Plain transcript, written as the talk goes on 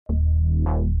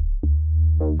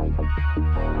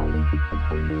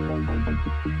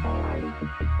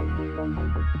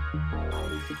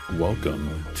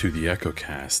Welcome to the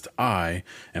EchoCast. I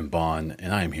am Bon,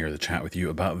 and I am here to chat with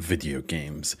you about video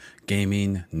games,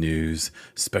 gaming, news,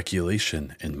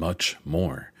 speculation, and much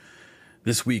more.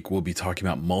 This week, we'll be talking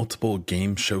about multiple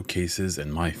game showcases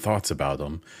and my thoughts about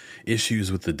them,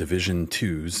 issues with the Division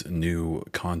 2's new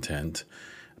content,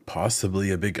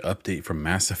 possibly a big update from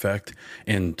Mass Effect,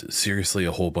 and seriously,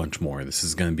 a whole bunch more. This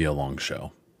is going to be a long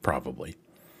show, probably.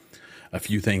 A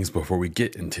few things before we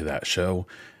get into that show.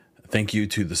 Thank you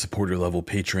to the supporter level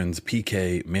patrons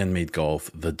PK, Manmade Golf,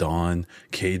 The Dawn,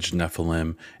 Caged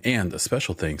Nephilim, and a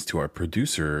special thanks to our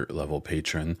producer level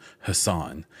patron,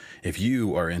 Hassan. If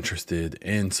you are interested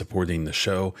in supporting the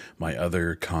show, my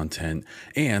other content,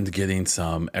 and getting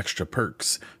some extra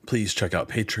perks, please check out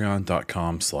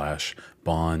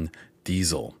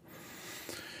patreon.com/BonDiesel.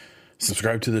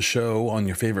 Subscribe to the show on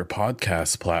your favorite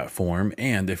podcast platform,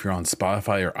 and if you're on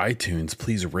Spotify or iTunes,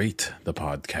 please rate the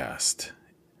podcast.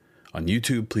 On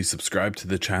YouTube, please subscribe to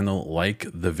the channel, like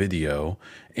the video,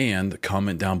 and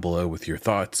comment down below with your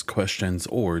thoughts, questions,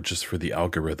 or just for the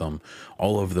algorithm.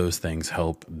 All of those things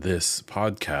help this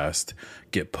podcast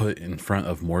get put in front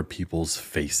of more people's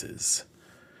faces.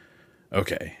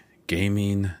 Okay,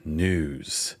 gaming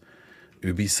news.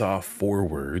 Ubisoft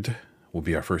Forward will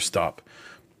be our first stop.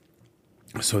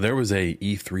 So there was a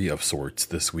E3 of sorts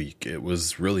this week. It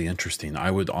was really interesting.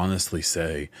 I would honestly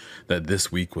say that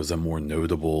this week was a more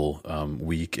notable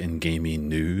week in gaming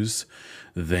news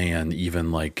than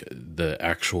even like the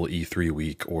actual E3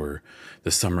 week or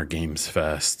the Summer Games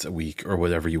Fest week or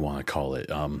whatever you want to call it.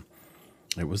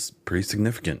 It was pretty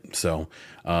significant. So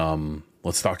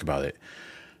let's talk about it.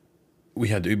 We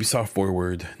had Ubisoft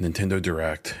Forward, Nintendo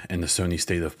Direct, and the Sony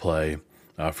State of Play.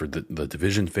 For the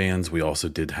Division fans, we also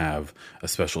did have a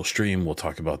special stream. We'll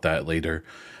talk about that later.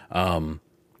 I'm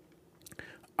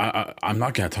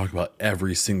not going to talk about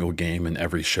every single game and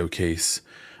every showcase.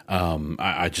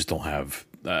 I just don't have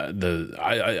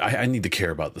I need to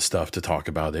care about the stuff to talk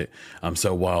about it.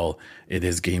 So while it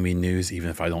is gaming news, even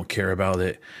if I don't care about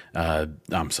it,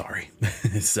 I'm sorry.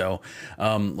 So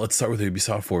let's start with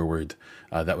Ubisoft Forward.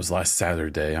 That was last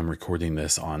Saturday. I'm recording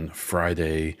this on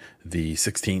Friday, the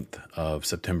 16th of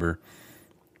September.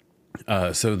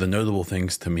 So the notable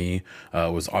things to me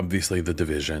was obviously the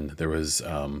Division. There was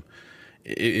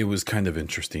it was kind of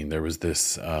interesting. There was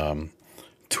this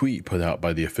tweet put out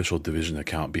by the official Division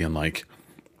account being like,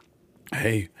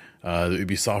 hey, the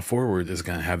Ubisoft Forward is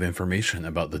going to have information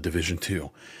about the Division 2,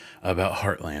 about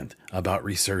Heartland, about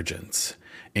Resurgence.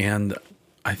 And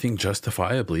I think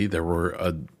justifiably there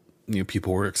were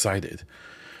people were excited.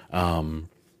 And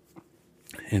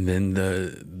then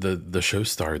the show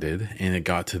started and it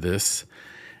got to this,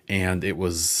 and it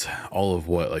was all of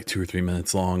like 2 or 3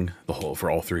 minutes long, the whole for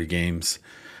all three games.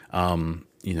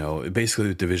 Basically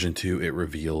with Division 2, it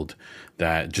revealed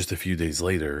that just a few days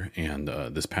later, and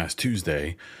this past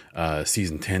Tuesday,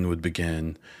 Season 10 would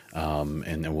begin,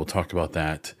 and we'll talk about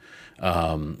that.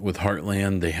 With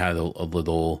Heartland, they had a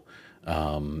little,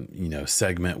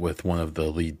 segment with one of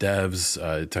the lead devs.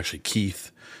 It's actually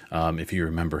Keith. If you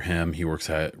remember him, he works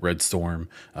at Red Storm.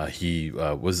 He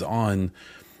was on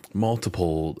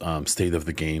multiple State of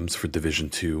the Games for Division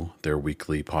 2, their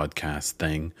weekly podcast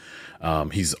thing.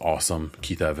 He's awesome.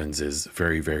 Keith Evans is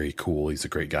very, very cool. He's a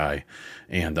great guy,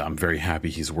 and I'm very happy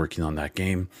he's working on that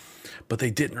game. But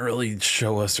they didn't really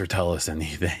show us or tell us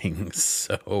anything,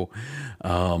 so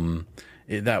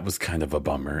that was kind of a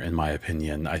bummer, in my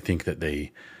opinion. I think that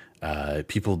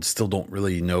people still don't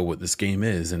really know what this game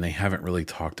is, and they haven't really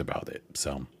talked about it,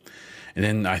 so... And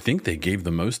then I think they gave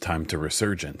the most time to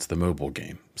Resurgence, the mobile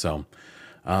game. So,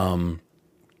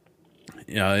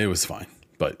 it was fine.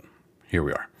 But here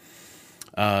we are.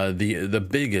 The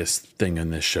biggest thing in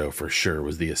this show for sure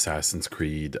was the Assassin's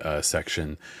Creed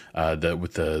section,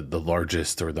 with the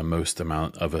largest or the most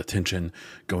amount of attention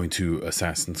going to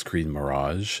Assassin's Creed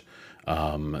Mirage.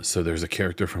 So there's a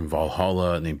character from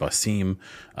Valhalla named Basim.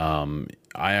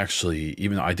 I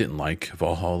didn't like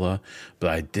Valhalla, but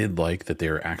I did like that they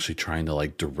were actually trying to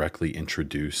like directly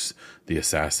introduce the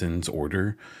Assassin's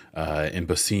Order. And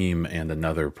Basim and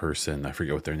another person, I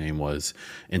forget what their name was,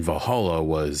 in Valhalla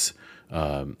was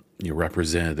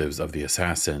representatives of the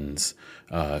Assassins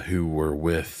who were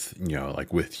with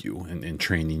you and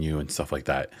training you and stuff like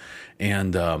that.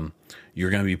 And you're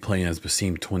going to be playing as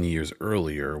Basim 20 years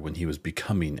earlier when he was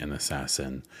becoming an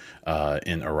assassin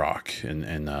in Iraq,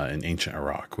 in ancient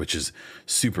Iraq, which is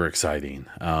super exciting.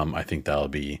 I think that'll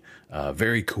be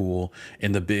very cool.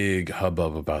 And the big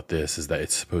hubbub about this is that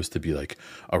it's supposed to be like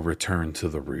a return to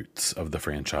the roots of the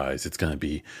franchise. It's going to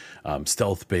be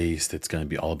stealth based. It's going to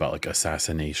be all about like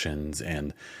assassinations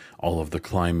and all of the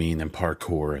climbing and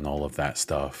parkour and all of that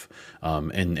stuff,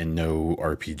 and no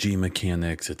RPG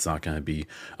mechanics. It's not going to be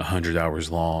 100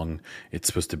 hours long. It's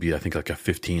supposed to be, I think, like a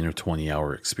 15 or 20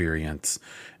 hour experience.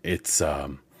 It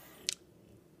sounds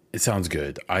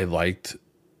good. I liked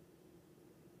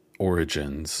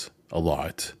Origins a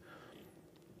lot.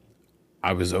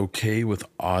 I was okay with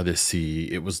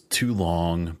Odyssey. It was too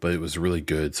long, but it was really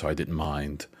good, so I didn't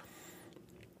mind.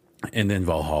 And then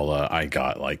Valhalla, I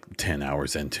got like 10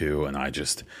 hours into, and I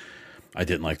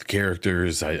didn't like the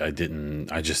characters. I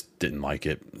just didn't like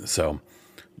it. So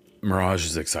Mirage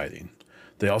is exciting.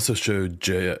 They also showed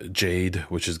Jade,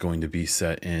 which is going to be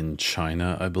set in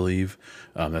China, I believe.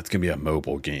 That's going to be a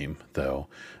mobile game, though,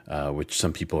 which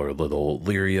some people are a little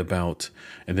leery about.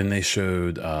 And then they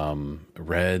showed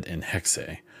Red and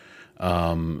Hexe.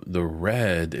 The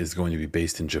Red is going to be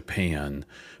based in Japan,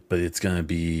 but it's going to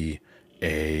be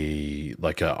a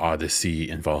Odyssey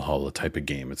and Valhalla type of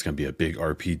game. It's going to be a big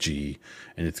RPG,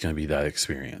 and it's going to be that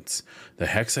experience. The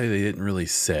Hexe, they didn't really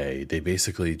say. They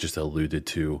basically just alluded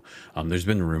to. There's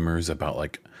been rumors about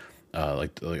like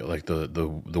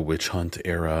the witch hunt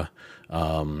era,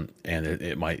 and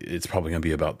it's probably going to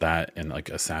be about that and like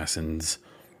assassins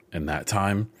in that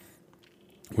time,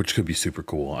 which could be super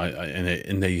cool.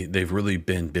 They've really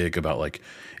been big about like,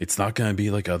 it's not going to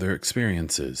be like other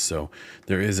experiences. So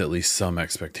there is at least some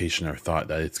expectation or thought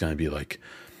that it's going to be like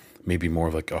maybe more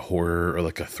of like a horror or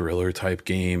like a thriller type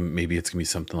game. Maybe it's going to be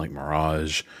something like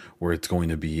Mirage, where it's going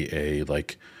to be a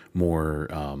like more,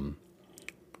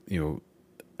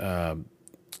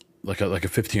 like a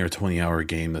 15 or 20 hour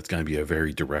game that's going to be a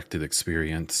very directed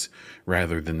experience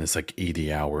rather than this like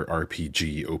 80-hour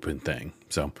RPG open thing.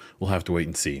 So we'll have to wait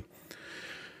and see.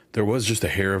 There was just a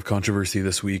hair of controversy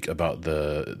this week about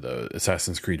the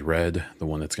Assassin's Creed Red, the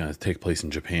one that's going to take place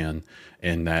in Japan,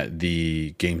 and that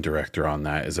the game director on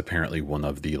that is apparently one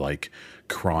of the like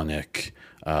chronic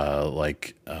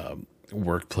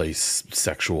workplace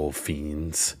sexual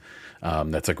fiends.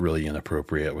 That's like really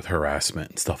inappropriate with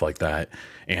harassment and stuff like that.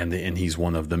 And he's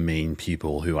one of the main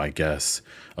people who I guess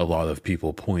a lot of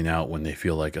people point out when they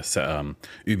feel like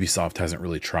Ubisoft hasn't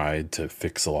really tried to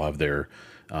fix a lot of their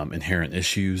inherent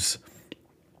issues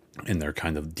and their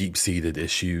kind of deep-seated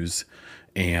issues.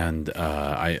 And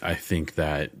I think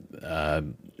that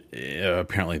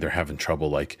apparently they're having trouble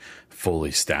like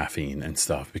fully staffing and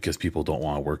stuff because people don't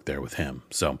want to work there with him.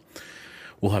 So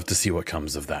we'll have to see what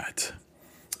comes of that.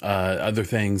 Other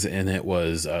things in it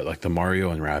was like the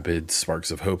Mario and Rabbids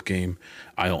Sparks of Hope game.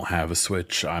 I don't have a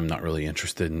Switch. I'm not really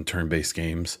interested in turn-based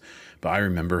games, but I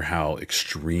remember how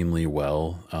extremely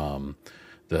well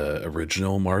the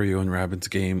original Mario and Rabbids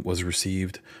game was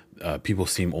received. People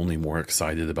seem only more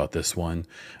excited about this one.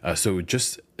 So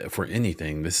just for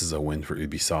anything, this is a win for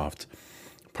Ubisoft.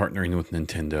 Partnering with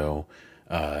Nintendo,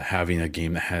 having a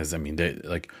game that has,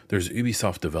 there's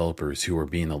Ubisoft developers who are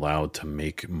being allowed to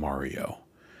make Mario,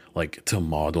 like to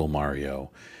model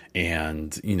Mario,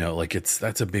 and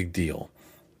that's a big deal.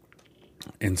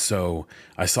 And so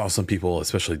I saw some people,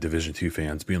 especially Division 2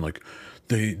 fans, being like,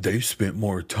 they spent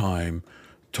more time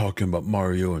talking about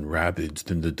Mario and Rabbids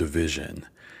than the Division.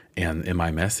 And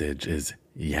my message is,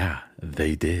 yeah,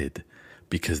 they did,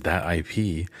 because that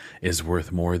IP is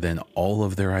worth more than all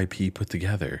of their IP put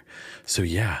together. So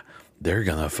yeah, they're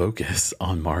going to focus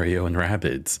on Mario and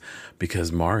Rabbids,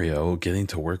 because Mario getting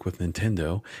to work with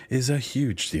Nintendo is a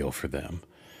huge deal for them.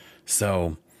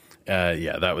 So,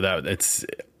 it's,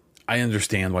 I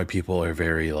understand why people are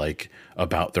very like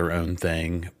about their own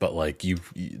thing, but like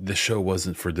the show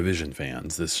wasn't for Division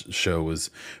fans. This show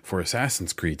was for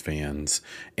Assassin's Creed fans,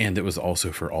 and it was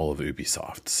also for all of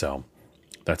Ubisoft. So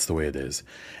that's the way it is.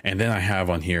 And then I have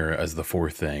on here as the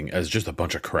fourth thing as just a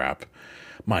bunch of crap.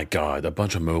 My God, a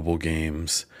bunch of mobile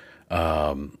games.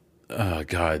 God,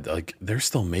 like they're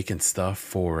still making stuff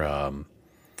for,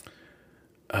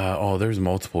 there's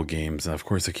multiple games. And of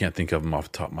course I can't think of them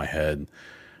off the top of my head.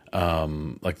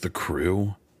 Like The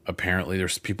Crew, apparently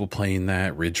there's people playing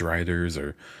that, Ridge Riders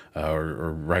or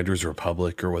Riders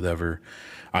Republic or whatever.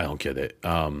 I don't get it.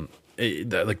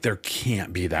 Like there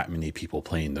can't be that many people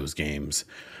playing those games,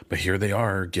 but here they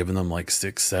are giving them like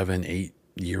 6, 7, 8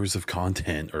 years of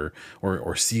content or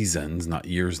seasons, not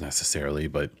years necessarily,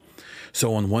 but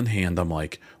So on one hand, I'm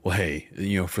like, well, hey,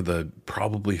 for the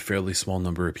probably fairly small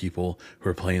number of people who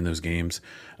are playing those games,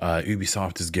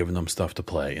 Ubisoft is giving them stuff to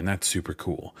play, and that's super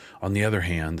cool. On the other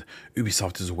hand,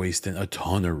 Ubisoft is wasting a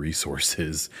ton of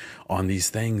resources on these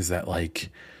things that like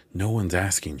no one's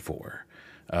asking for.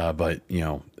 But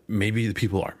maybe the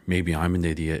people are. Maybe I'm an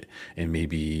idiot, and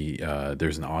maybe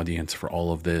there's an audience for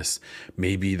all of this.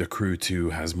 Maybe the Crew 2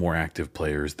 has more active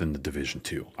players than the Division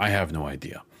 2. I have no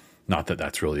idea. Not that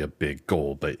that's really a big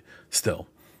goal, but still,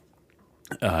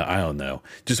 I don't know.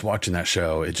 Just watching that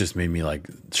show, it just made me like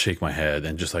shake my head,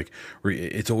 and just like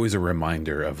it's always a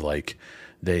reminder of like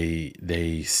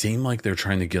they seem like they're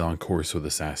trying to get on course with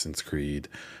Assassin's Creed.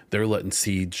 They're letting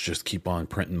Siege just keep on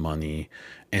printing money,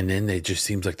 and then they just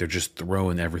seems like they're just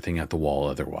throwing everything at the wall.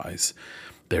 Otherwise,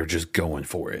 they're just going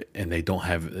for it, and they don't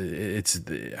have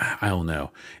I don't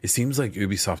know. It seems like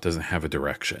Ubisoft doesn't have a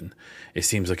direction. It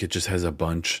seems like it just has a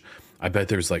bunch. I bet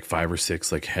there's like 5 or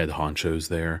 6 like head honchos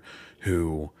there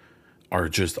who are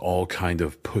just all kind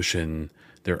of pushing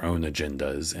their own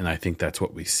agendas, and I think that's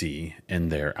what we see in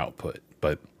their output.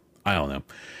 But I don't know.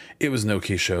 It was an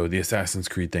okay show. The Assassin's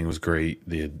Creed thing was great.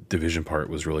 The Division part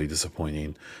was really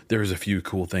disappointing. There was a few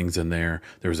cool things in there.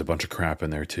 There was a bunch of crap in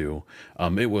there too.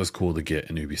 It was cool to get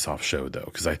an Ubisoft show though,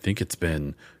 because I think it's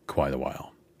been quite a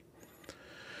while.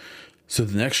 So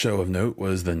the next show of note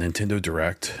was the Nintendo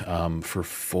Direct. For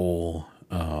full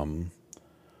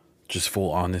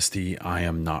honesty, I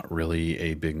am not really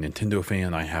a big Nintendo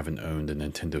fan. I haven't owned a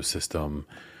Nintendo system.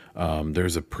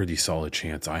 There's a pretty solid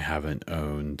chance I haven't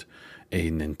owned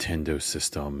a Nintendo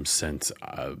system since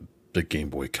the Game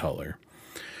Boy Color.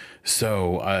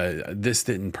 So this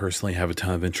didn't personally have a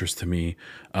ton of interest to me,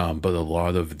 but a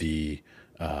lot of the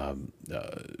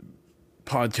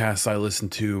podcasts I listen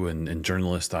to and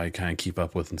journalists I kind of keep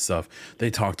up with and stuff, they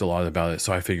talked a lot about it,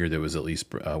 so I figured it was at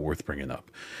least worth bringing up.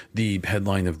 The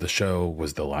headline of the show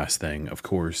was the last thing, of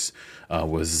course,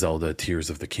 was Zelda Tears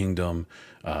of the Kingdom.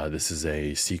 This is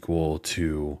a sequel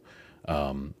to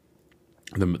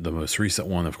the most recent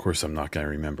one. Of course, I'm not going to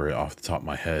remember it off the top of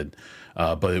my head,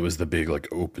 but it was the big like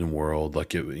open world,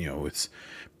 like it's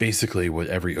basically what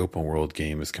every open world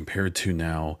game is compared to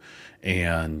now.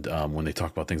 And when they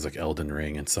talk about things like Elden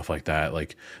Ring and stuff like that,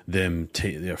 like them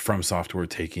From Software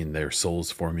taking their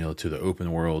Souls formula to the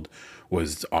open world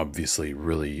was obviously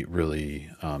really, really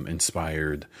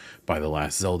inspired by the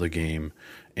last Zelda game,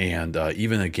 and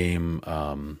even a game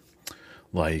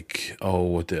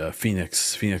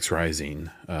Phoenix Rising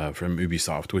from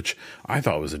Ubisoft, which I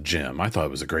thought was a gem. I thought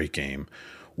it was a great game.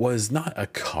 Was not a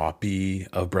copy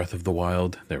of Breath of the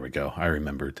Wild. There we go. I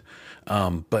remembered.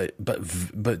 But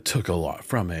took a lot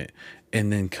from it,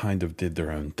 and then kind of did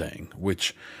their own thing,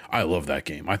 which I love that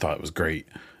game. I thought it was great.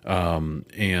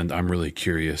 And I'm really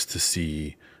curious to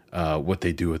see what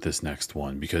they do with this next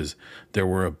one, because there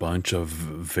were a bunch of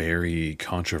very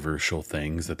controversial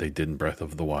things that they did in Breath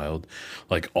of the Wild,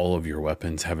 like all of your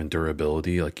weapons having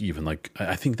durability, like even like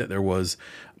I think that there was,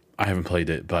 I haven't played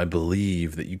it, but I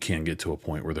believe that you can get to a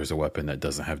point where there's a weapon that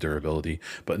doesn't have durability,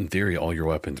 but in theory all your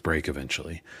weapons break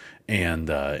eventually, and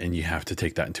you have to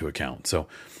take that into account. So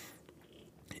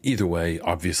either way,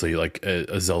 obviously, like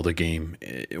a Zelda game,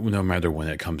 no matter when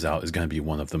it comes out, is going to be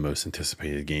one of the most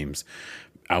anticipated games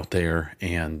out there,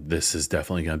 and this is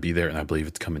definitely going to be there, and I believe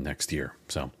it's coming next year.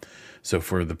 So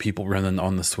for the people running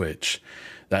on the Switch,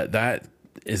 that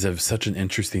is such an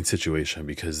interesting situation,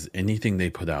 because anything they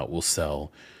put out will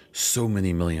sell so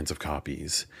many millions of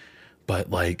copies. But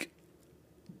like,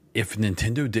 if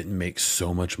Nintendo didn't make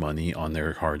so much money on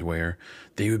their hardware,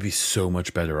 they would be so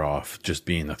much better off just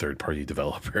being a third-party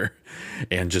developer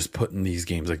and just putting these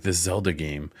games like this Zelda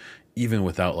game, even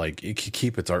without like, it could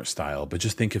keep its art style, but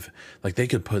just think if like they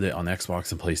could put it on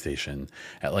Xbox and PlayStation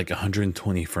at like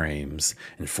 120 frames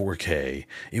and 4K,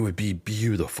 it would be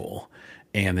beautiful.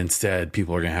 And instead,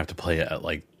 people are going to have to play it at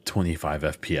like 25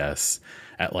 FPS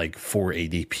at like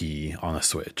 480p on a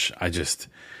Switch. I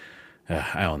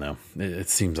don't know. It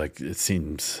seems like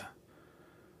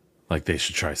they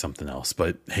should try something else.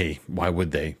 But hey, why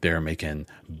would they? They're making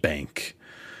bank.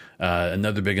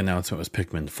 Another big announcement was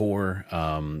Pikmin 4.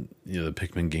 The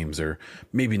Pikmin games are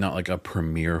maybe not like a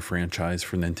premier franchise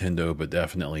for Nintendo, but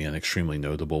definitely an extremely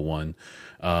notable one.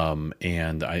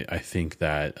 And I think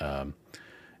that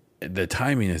the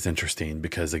timing is interesting,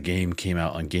 because a game came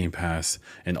out on Game Pass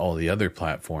and all the other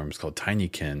platforms called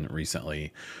Tinykin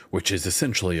recently, which is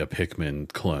essentially a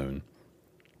Pikmin clone,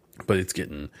 but it's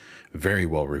getting very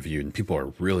well reviewed and people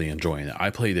are really enjoying it.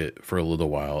 I played it for a little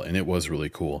while and it was really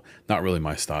cool. Not really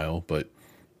my style, but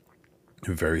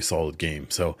A very solid game.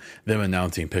 So them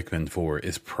announcing Pikmin 4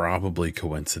 is probably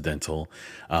coincidental,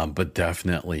 but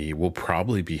definitely will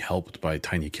probably be helped by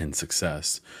Tinykin's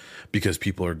success, because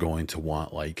people are going to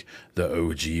want like the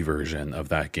OG version of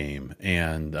that game.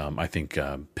 And I think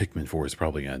Pikmin 4 is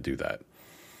probably going to do that.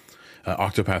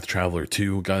 Octopath Traveler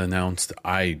 2 got announced.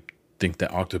 I think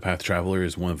that Octopath Traveler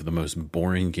is one of the most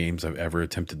boring games I've ever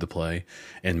attempted to play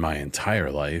in my entire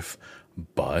life,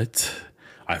 but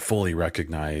I fully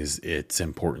recognize its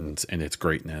importance and its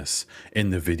greatness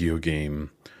in the video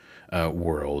game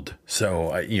world.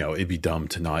 So, it'd be dumb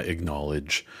to not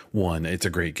acknowledge, one, it's a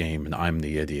great game and I'm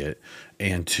the idiot,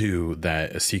 and two,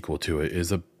 that a sequel to it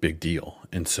is a big deal.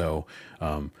 And so,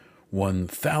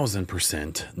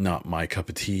 1000% not my cup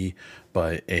of tea,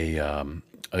 but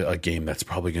a game that's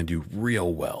probably going to do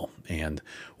real well and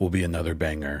will be another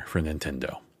banger for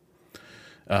Nintendo.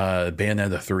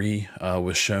 Bayonetta 3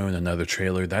 was shown, another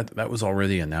trailer that was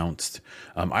already announced.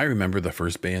 I remember the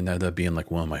first Bayonetta being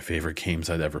like one of my favorite games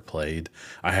I'd ever played.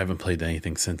 I haven't played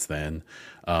anything since then.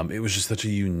 It was just such a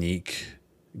unique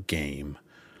game.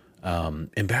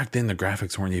 And back then the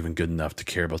graphics weren't even good enough to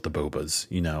care about the bobas,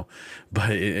 but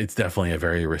it's definitely a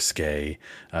very risque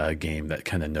game that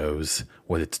kind of knows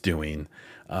what it's doing.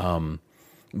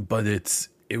 But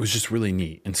it was just really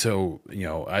neat. And so,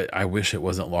 I wish it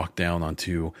wasn't locked down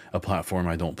onto a platform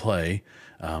I don't play.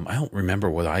 I don't remember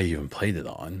what I even played it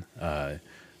on,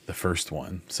 the first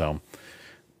one. So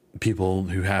people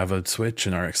who have a Switch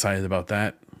and are excited about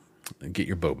that, get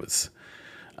your bobas.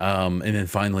 And then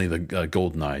finally the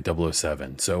GoldenEye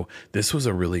 007. So this was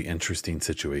a really interesting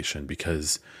situation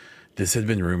because this had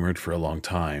been rumored for a long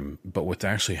time, but what's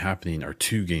actually happening are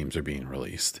two games are being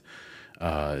released.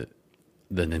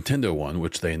 The Nintendo one,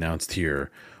 which they announced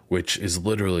here, which is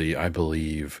literally, I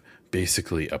believe,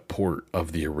 basically a port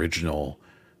of the original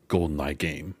GoldenEye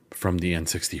game from the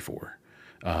N64.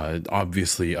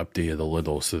 Obviously updated a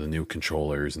little so the new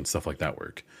controllers and stuff like that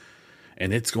work.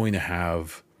 And it's going to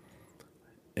have...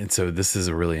 And so this is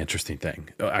a really interesting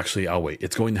thing. Actually, I'll wait.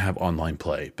 It's going to have online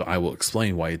play, but I will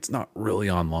explain why it's not really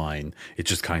online. It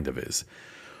just kind of is.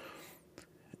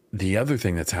 The other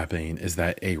thing that's happening is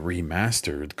that a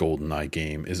remastered GoldenEye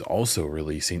game is also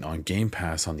releasing on Game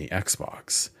Pass on the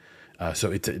Xbox. So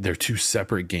they're two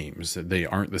separate games. They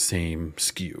aren't the same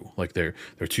SKU. Like they're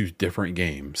two different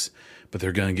games, but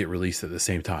they're going to get released at the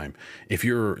same time. If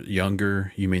you're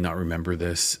younger, you may not remember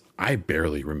this. I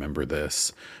barely remember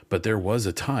this, but there was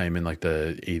a time in like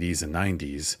the 80s and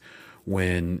 90s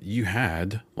when you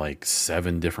had like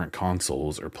 7 different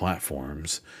consoles or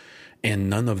platforms, and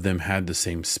none of them had the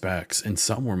same specs, and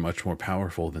some were much more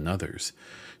powerful than others.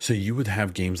 So you would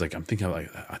have games like, I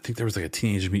think there was like a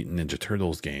Teenage Mutant Ninja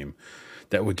Turtles game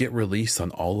that would get released on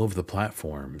all of the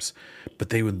platforms, but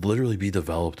they would literally be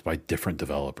developed by different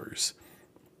developers.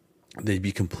 They'd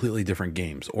be completely different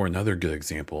games. Or another good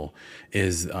example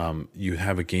is you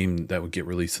have a game that would get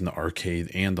released in the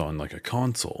arcade and on like a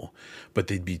console, but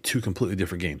they'd be two completely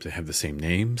different games. They have the same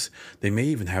names. They may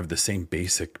even have the same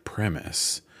basic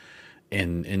premise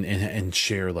and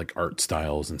share like art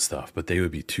styles and stuff, but they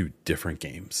would be two different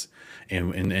games.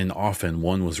 And often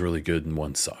one was really good and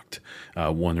one sucked.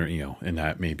 And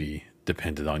that maybe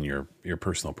depended on your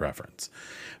personal preference.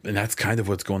 And that's kind of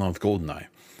what's going on with GoldenEye.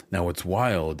 Now, what's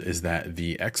wild is that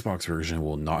the Xbox version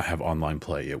will not have online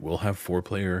play. It will have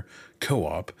 4-player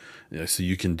co-op. So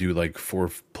you can do like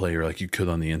 4-player like you could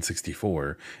on the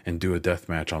N64 and do a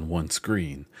deathmatch on one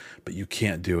screen, but you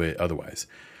can't do it otherwise.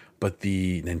 But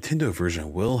the Nintendo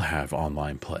version will have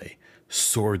online play,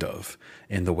 sort of.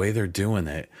 And the way they're doing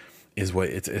it is what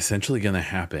it's essentially going to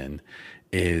happen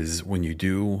is when you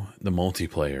do the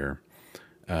multiplayer,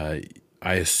 I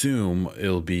assume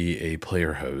it'll be a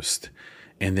player host.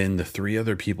 And then the 3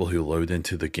 other people who load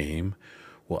into the game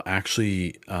will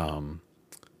actually,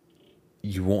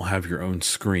 you won't have your own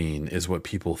screen is what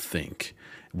people think.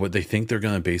 What they think they're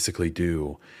going to basically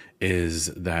do is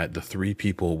that the 3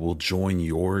 people will join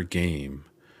your game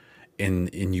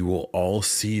and you will all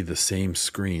see the same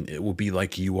screen. It will be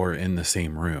like you are in the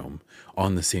same room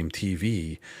on the same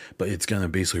TV, but it's going to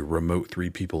basically remote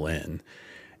 3 people in.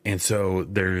 And so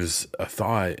there's a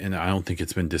thought, and I don't think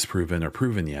it's been disproven or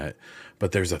proven yet,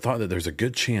 but there's a thought that there's a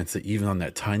good chance that even on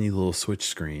that tiny little Switch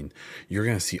screen, you're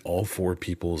going to see all 4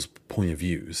 people's point of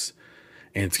views.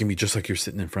 And it's going to be just like you're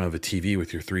sitting in front of a TV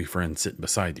with your 3 friends sitting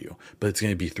beside you, but it's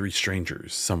going to be 3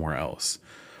 strangers somewhere else.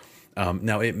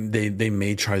 Now, they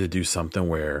may try to do something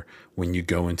where when you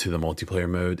go into the multiplayer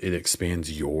mode, it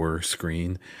expands your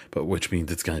screen, but which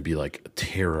means it's going to be like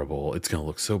terrible. It's going to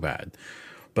look so bad.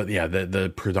 But yeah,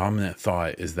 the predominant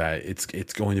thought is that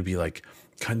it's going to be like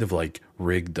kind of like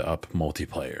rigged up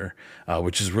multiplayer,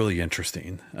 which is really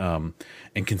interesting. And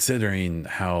considering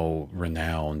how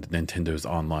renowned Nintendo's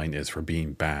online is for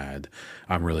being bad,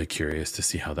 I'm really curious to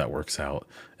see how that works out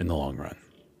in the long run.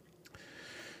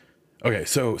 Okay,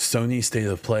 so Sony State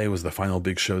of Play was the final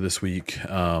big show this week.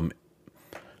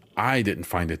 I didn't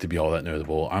find it to be all that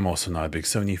notable. I'm also not a big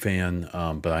Sony fan,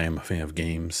 but I am a fan of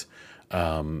games.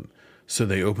 So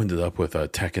they opened it up with a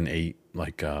Tekken 8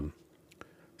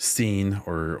 scene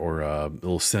or a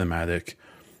little cinematic.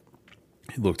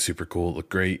 It looked super cool. It looked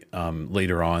great.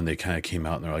 Later on, they kind of came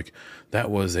out and they're like,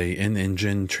 that was a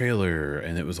in-engine trailer,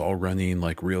 and it was all running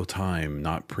like real time,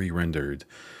 not pre-rendered.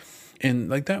 And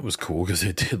like that was cool because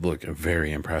it did look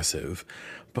very impressive.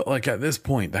 But like at this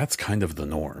point, that's kind of the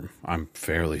norm. I'm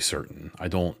fairly certain.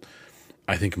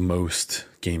 I think most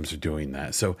games are doing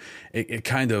that. So it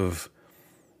kind of,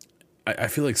 I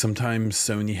feel like sometimes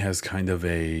Sony has kind of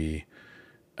a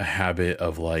habit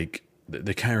of like,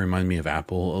 they kind of remind me of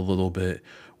Apple a little bit,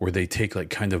 where they take like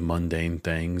kind of mundane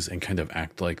things and kind of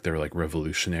act like they're like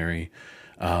revolutionary.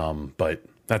 But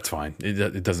that's fine.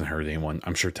 It doesn't hurt anyone.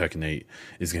 I'm sure Tekken 8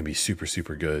 is going to be super,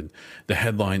 super good. The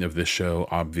headline of this show,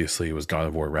 obviously, was God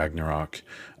of War Ragnarok.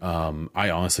 I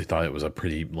honestly thought it was a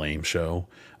pretty lame show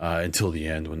until the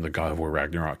end when the God of War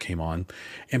Ragnarok came on,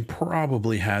 and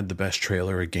probably had the best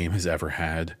trailer a game has ever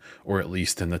had, or at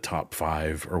least in the top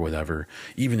 5 or whatever.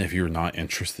 Even if you're not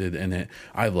interested in it,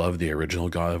 I love the original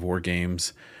God of War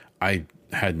games. I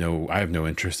have no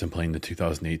interest in playing the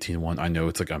 2018 one. I know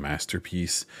it's like a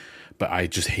masterpiece, but I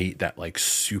just hate that like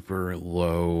super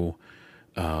low,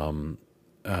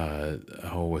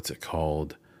 what's it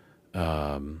called?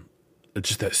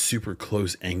 Just that super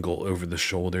close angle over the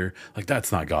shoulder. Like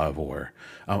that's not God of War.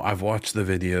 I've watched the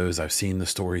videos. I've seen the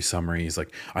story summaries.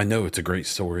 Like I know it's a great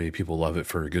story. People love it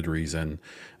for a good reason.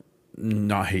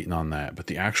 Not hating on that, but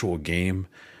the actual game,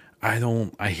 I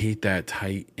hate that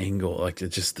tight angle. Like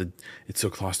it's so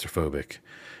claustrophobic.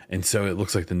 And so it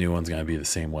looks like the new one's going to be the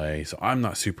same way. So I'm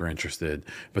not super interested,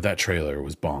 but that trailer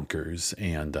was bonkers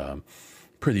and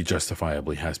pretty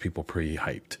justifiably has people pretty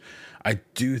hyped. I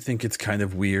do think it's kind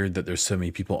of weird that there's so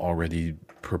many people already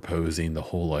proposing the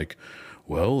whole like,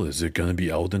 well, is it going to be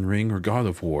Elden Ring or God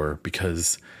of War?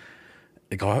 Because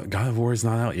God of War is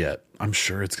not out yet. I'm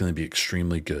sure it's going to be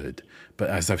extremely good. But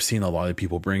as I've seen a lot of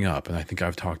people bring up, and I think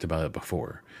I've talked about it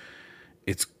before,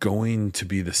 it's going to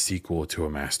be the sequel to a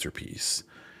masterpiece.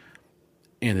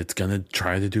 And it's going to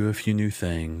try to do a few new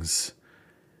things.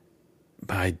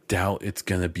 But I doubt it's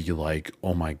going to be like,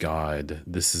 oh my God,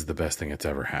 this is the best thing that's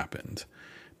ever happened.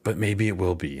 But maybe it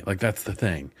will be. Like, that's the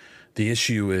thing. The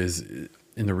issue is,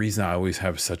 and the reason I always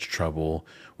have such trouble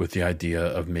with the idea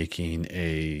of making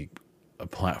a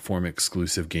platform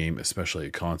exclusive game, especially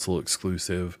a console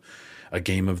exclusive, a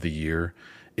game of the year,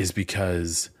 is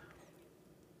because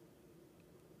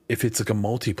if it's like a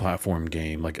multi-platform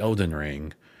game like Elden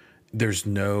Ring, there's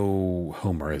no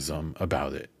homerism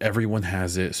about it. Everyone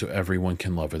has it, so everyone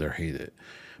can love it or hate it.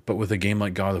 But with a game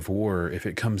like God of War, if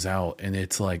it comes out and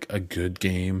it's like a good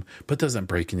game, but doesn't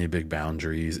break any big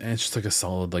boundaries, and it's just like a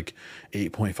solid like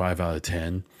 8.5 out of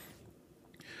 10,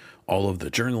 all of the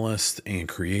journalists and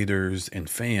creators and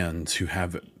fans who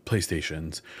have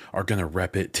PlayStations are going to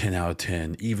rep it 10 out of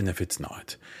 10, even if it's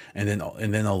not. And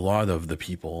then a lot of the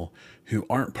people who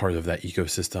aren't part of that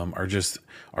ecosystem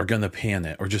are going to pan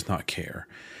it or just not care.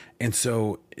 And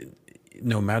so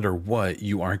no matter what,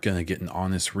 you aren't going to get an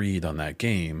honest read on that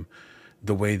game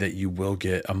the way that you will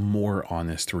get a more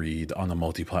honest read on a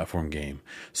multi-platform game.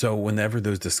 So whenever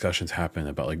those discussions happen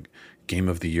about like game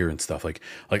of the year and stuff, like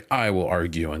I will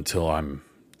argue until I'm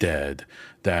dead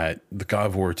that the God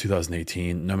of War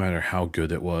 2018, no matter how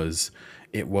good it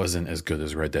wasn't as good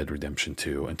as Red Dead Redemption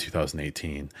 2 in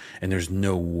 2018. And there's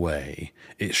no way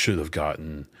it should have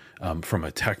gotten, from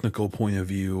a technical point of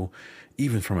view,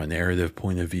 even from a narrative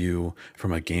point of view,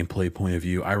 from a gameplay point of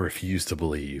view, I refuse to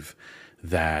believe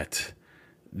that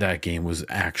that game was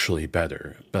actually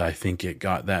better. But I think it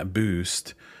got that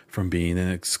boost from being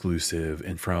an exclusive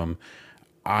and from,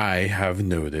 I have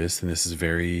noticed, and this is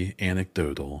very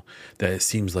anecdotal, that it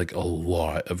seems like a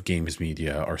lot of games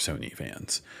media are Sony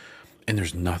fans. And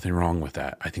there's nothing wrong with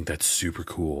that. I think that's super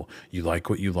cool. You like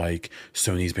what you like.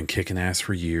 Sony's been kicking ass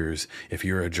for years. If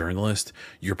you're a journalist,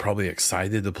 you're probably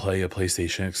excited to play a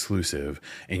PlayStation exclusive,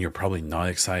 and you're probably not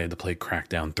excited to play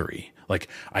Crackdown 3. Like,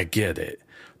 I get it.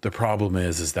 The problem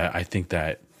is that I think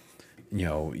that, you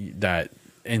know, that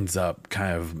ends up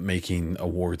kind of making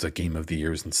awards like Game of the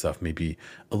Years and stuff maybe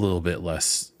a little bit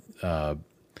less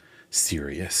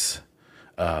serious.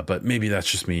 But maybe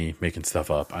that's just me making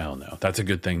stuff up. I don't know. That's a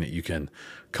good thing that you can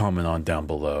comment on down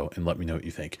below and let me know what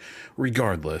you think.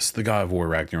 Regardless, the God of War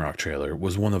Ragnarok trailer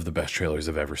was one of the best trailers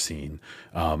I've ever seen.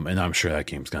 And I'm sure that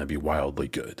game's going to be wildly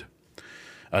good.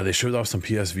 They showed off some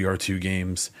PSVR 2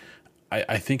 games.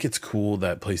 I think it's cool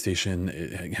that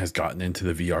PlayStation has gotten into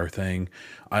the VR thing.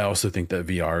 I also think that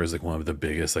VR is like one of the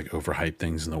biggest like overhyped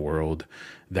things in the world.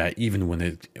 That even when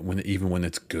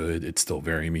it's good, it's still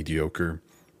very mediocre.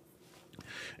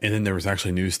 And then there was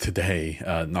actually news today,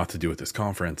 not to do with this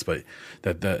conference, but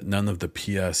that none of the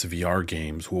PSVR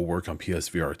games will work on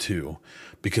PSVR 2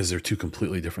 because they're two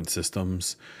completely different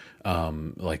systems.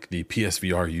 Like the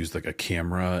PSVR used like a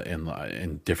camera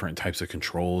and different types of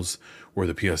controls, where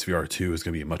the PSVR 2 is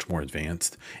going to be much more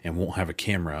advanced and won't have a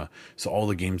camera. So all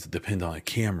the games that depend on a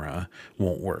camera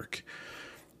won't work.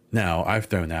 Now, I've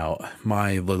thrown out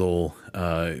my little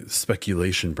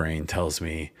speculation brain tells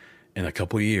me in a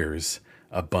couple years,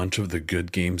 a bunch of the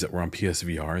good games that were on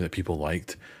PSVR that people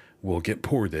liked will get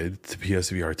ported to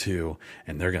PSVR 2,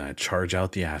 and they're going to charge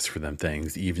out the ass for them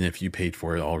things, even if you paid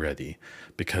for it already,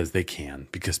 because they can,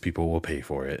 because people will pay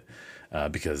for it,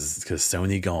 because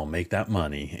Sony gonna make that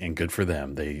money, and good for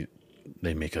them. They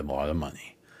make a lot of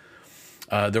money.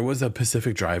 There was a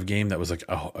Pacific Drive game that was like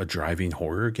a driving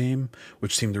horror game,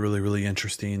 which seemed really, really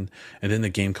interesting. And then the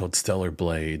game called Stellar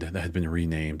Blade that had been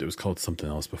renamed. It was called something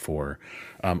else before.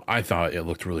 I thought it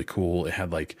looked really cool. It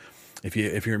had like, if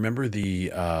you remember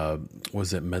the,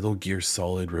 was it Metal Gear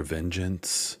Solid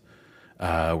Revengeance,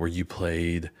 where you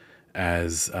played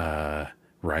as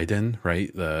Raiden,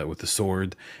 right? With the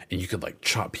sword, and you could like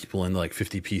chop people into like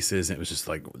 50 pieces. And it was just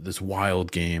like this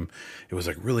wild game. It was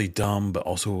like really dumb, but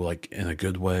also like in a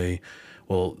good way.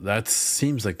 Well, that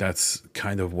seems like that's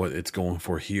kind of what it's going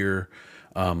for here.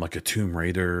 Like a Tomb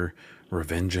Raider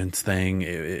Revengeance thing.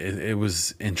 It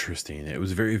was interesting. It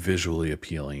was very visually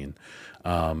appealing.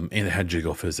 And it had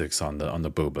jiggle physics on the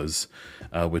bobas,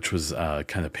 which was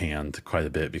kind of panned quite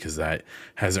a bit because that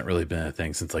hasn't really been a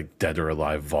thing since like Dead or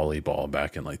Alive volleyball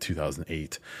back in like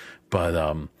 2008.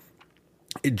 But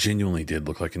it genuinely did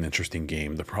look like an interesting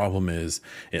game. The problem is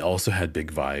it also had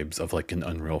big vibes of like an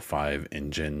Unreal 5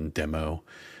 engine demo,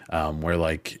 where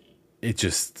like it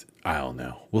just, I don't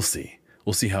know. We'll see.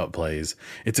 We'll see how it plays.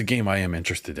 It's a game I am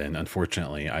interested in.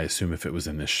 Unfortunately, I assume if it was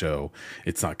in this show,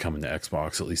 it's not coming to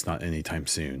Xbox, at least not anytime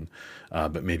soon.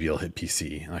 But maybe it'll hit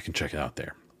PC and I can check it out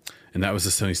there. And that was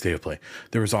the Sony State of Play.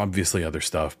 There was obviously other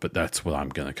stuff, but that's what I'm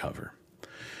going to cover.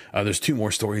 There's two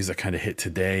more stories that kind of hit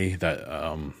today that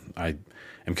I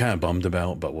am kind of bummed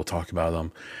about, but we'll talk about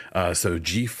them. So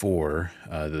G4,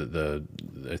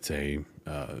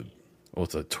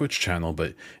 it's a Twitch channel,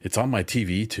 but it's on my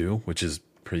TV too, which is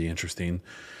pretty interesting.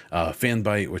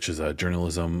 Fanbyte, which is a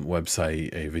journalism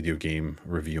website, a video game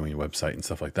reviewing website and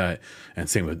stuff like that. And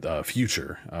same with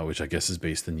Future, which I guess is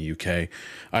based in the UK.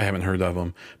 I haven't heard of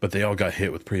them, but they all got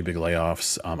hit with pretty big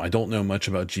layoffs. I don't know much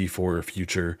about G4 or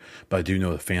Future, but I do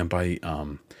know the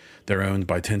Fanbyte. They're owned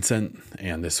by Tencent,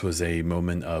 and this was a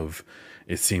moment of,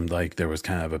 it seemed like there was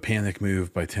kind of a panic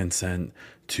move by Tencent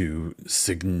to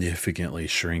significantly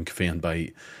shrink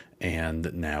Fanbyte,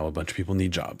 and now a bunch of people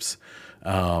need jobs.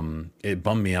 It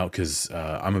bummed me out because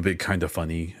I'm a big Kinda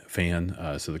Funny fan.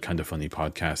 So the Kinda Funny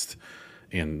podcast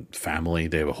and family,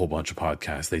 they have a whole bunch of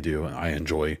podcasts they do, and I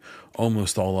enjoy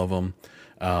almost all of them.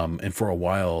 And for a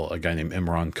while, a guy named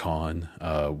Imran Khan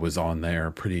was on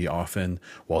there pretty often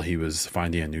while he was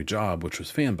finding a new job, which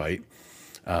was Fanbyte.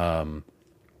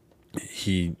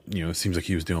 He, it seems like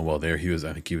he was doing well there.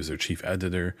 I think he was their chief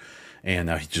editor, and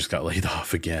now he just got laid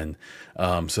off again.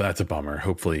 So that's a bummer.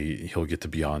 Hopefully he'll get to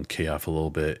be on KF a little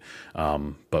bit.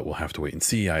 But we'll have to wait and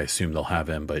see. I assume they'll have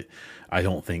him, but I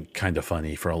don't think Kinda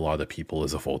Funny for a lot of people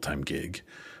is a full-time gig.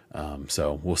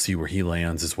 So we'll see where he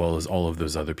lands, as well as all of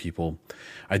those other people.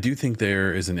 I do think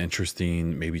there is an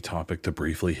interesting maybe topic to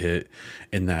briefly hit,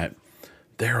 in that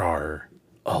there are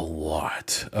a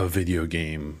lot of video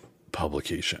game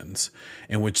publications,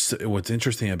 and what's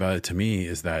interesting about it to me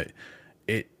is that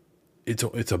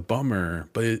it's a bummer,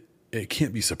 but it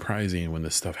can't be surprising when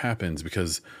this stuff happens,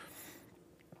 because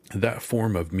that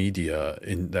form of media,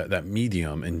 in that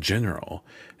medium in general,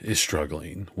 is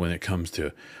struggling when it comes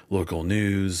to local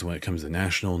news, when it comes to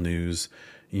national news.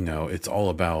 It's all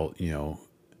about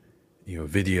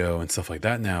video and stuff like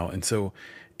that now. And so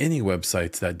any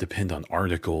websites that depend on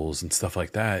articles and stuff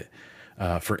like that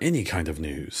for any kind of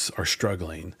news are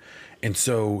struggling. And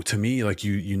so to me, like,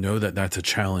 that's a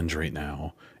challenge right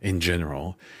now in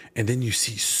general. And then you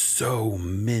see so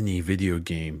many video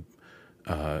game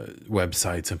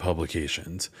websites and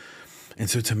publications. And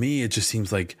so to me, it just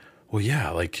seems like, well, yeah,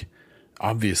 like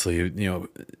obviously,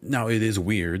 now it is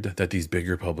weird that these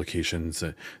bigger publications,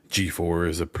 G4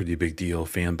 is a pretty big deal,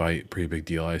 Fanbyte, pretty big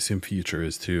deal. I assume Future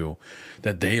is too,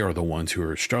 that they are the ones who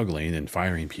are struggling and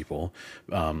firing people.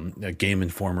 Game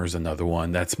Informer is another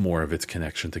one. That's more of its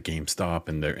connection to GameStop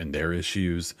and their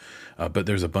issues. But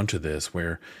there's a bunch of this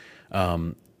where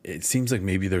it seems like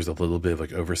maybe there's a little bit of like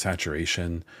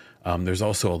oversaturation. There's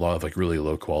also a lot of like really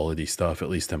low quality stuff, at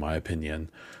least in my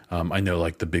opinion. I know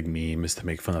like the big meme is to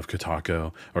make fun of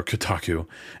Kotaku,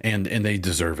 and they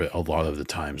deserve it a lot of the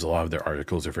times. A lot of their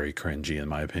articles are very cringy in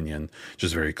my opinion,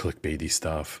 just very clickbaity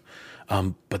stuff.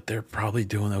 But they're probably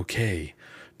doing okay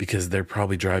because they're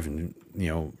probably driving,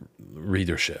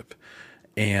 readership.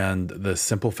 And the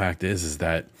simple fact is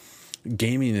that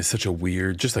gaming is such a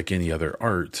weird, just like any other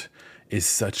art, is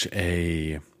such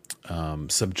a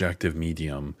subjective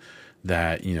medium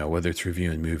that, whether it's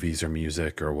reviewing movies or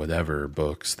music or whatever,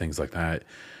 books, things like that,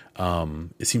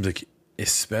 it seems like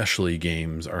especially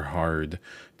games are hard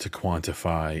to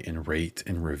quantify and rate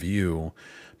and review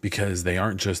because they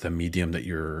aren't just a medium that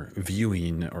you're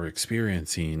viewing or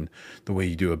experiencing the way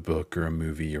you do a book or a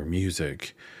movie or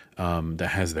music. That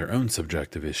has their own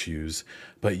subjective issues,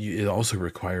 but it also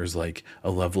requires like a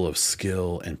level of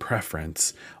skill and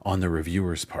preference on the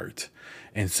reviewer's part.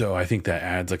 And so I think that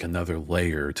adds like another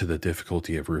layer to the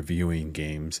difficulty of reviewing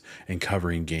games and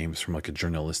covering games from like a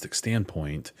journalistic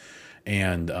standpoint.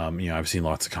 And, I've seen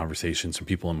lots of conversations from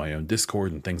people in my own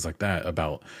Discord and things like that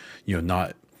about,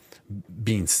 not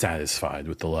being satisfied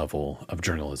with the level of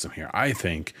journalism here. I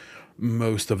think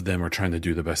most of them are trying to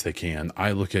do the best they can.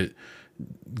 I look at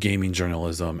gaming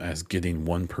journalism as getting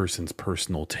one person's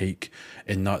personal take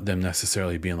and not them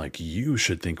necessarily being like, you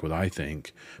should think what I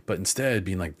think, but instead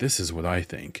being like, this is what I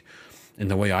think. And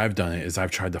the way I've done it is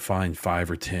I've tried to find 5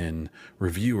 or 10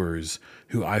 reviewers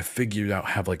who I've figured out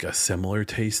have like a similar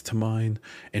taste to mine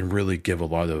and really give a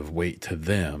lot of weight to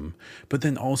them, but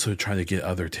then also try to get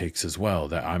other takes as well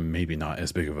that I'm maybe not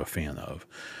as big of a fan of.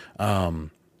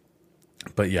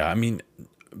 But yeah, I mean,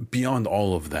 beyond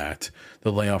all of that,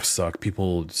 the layoffs suck.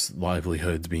 People's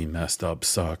livelihoods being messed up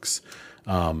sucks.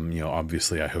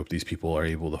 Obviously I hope these people are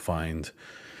able to find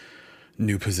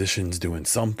new positions doing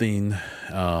something.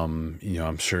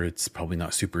 I'm sure it's probably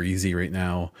not super easy right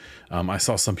now. I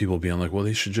saw some people being like, well,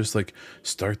 they should just like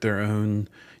start their own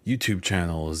YouTube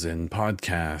channels and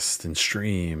podcast and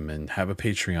stream and have a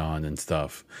Patreon and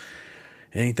stuff.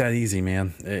 It ain't that easy,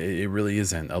 man. It really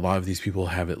isn't. A lot of these people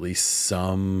have at least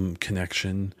some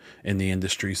connection in the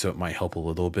industry, so it might help a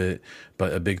little bit.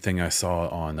 But a big thing I saw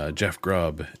on Jeff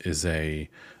Grubb is a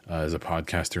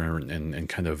podcaster and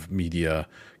kind of media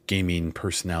gaming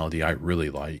personality I really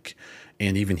like.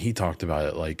 And even he talked about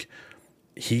it like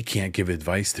he can't give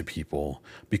advice to people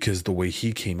because the way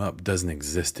he came up doesn't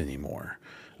exist anymore.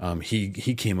 He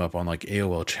came up on like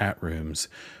AOL chat rooms,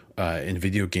 in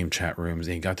video game chat rooms,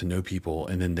 and he got to know people,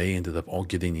 and then they ended up all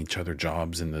getting each other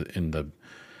jobs in the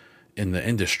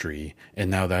industry,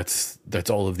 and now that's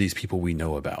all of these people we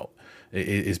know about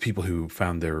is people who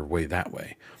found their way that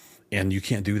way. And you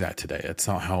can't do that today. It's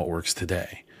not how it works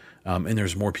today. And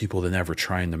there's more people than ever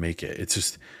trying to make it.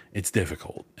 It's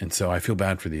difficult. And so I feel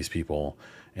bad for these people,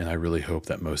 and I really hope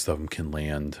that most of them can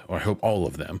land, or I hope all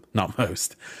of them, not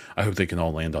most. I hope they can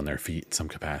all land on their feet in some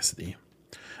capacity.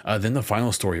 Then the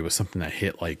final story was something that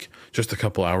hit like just a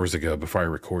couple hours ago before I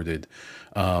recorded.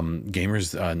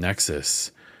 Gamers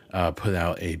Nexus put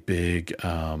out a big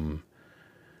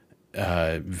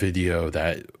video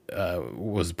that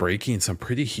was breaking some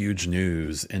pretty huge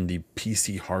news in the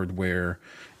PC hardware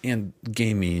and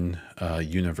gaming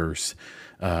universe,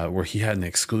 where he had an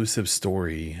exclusive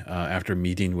story after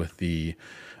meeting with the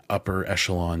upper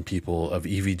echelon people of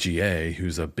EVGA,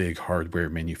 who's a big hardware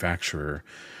manufacturer,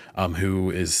 who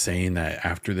is saying that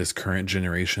after this current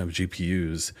generation of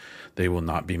GPUs, they will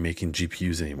not be making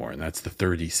GPUs anymore. And that's the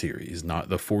 30 series, not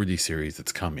the 40 series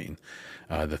that's coming.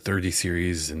 The 30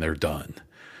 series, and they're done.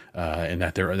 And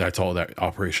that's all that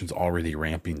operation's already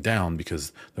ramping down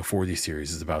because the 40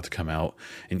 series is about to come out,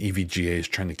 and EVGA is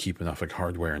trying to keep enough like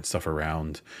hardware and stuff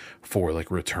around for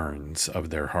like returns of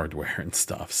their hardware and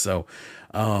stuff. So,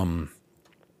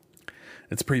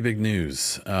 it's pretty big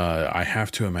news. I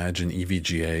have to imagine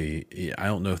EVGA, I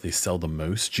don't know if they sell the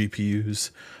most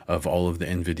GPUs of all of the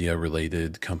NVIDIA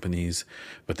related companies,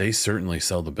 but they certainly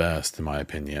sell the best in my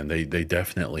opinion. They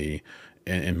definitely,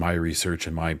 in my research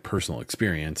and my personal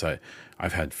experience,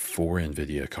 I've had 4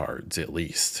 NVIDIA cards at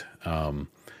least.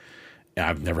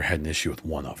 I've never had an issue with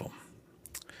one of them.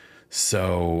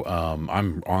 So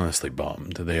I'm honestly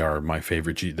bummed. They are my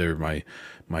favorite. They're my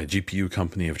GPU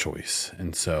company of choice,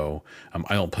 and so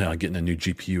I don't plan on getting a new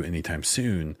GPU anytime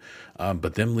soon.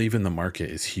 But them leaving the market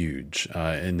is huge,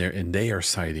 and they are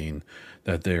citing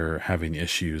that they're having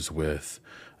issues with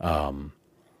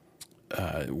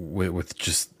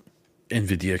just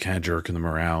NVIDIA kind of jerking them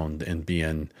around and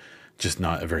being just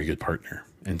not a very good partner.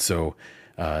 And so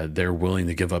they're willing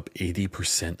to give up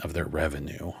 80% of their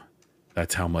revenue.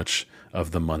 That's how much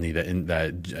of the money that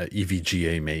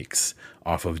EVGA makes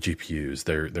off of GPUs.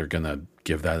 They're gonna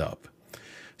give that up.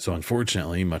 So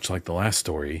unfortunately, much like the last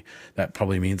story, that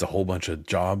probably means a whole bunch of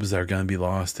jobs are going to be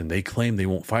lost. And they claim they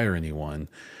won't fire anyone,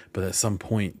 but at some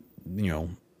point,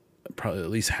 probably at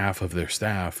least half of their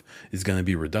staff is going to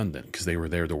be redundant because they were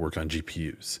there to work on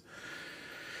GPUs.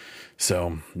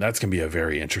 So that's going to be a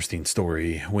very interesting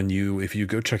story. If you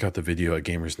go check out the video at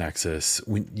Gamers Nexus,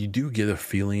 when you do get a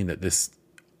feeling that this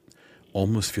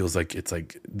almost feels like it's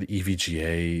like the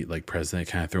EVGA like president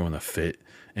kind of throwing a fit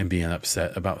and being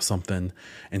upset about something.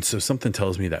 And so something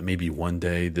tells me that maybe one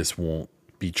day this won't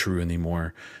be true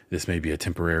anymore. This may be a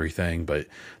temporary thing, but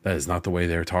that is not the way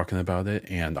they're talking about it.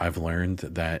 And I've learned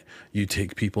that you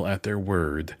take people at their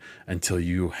word until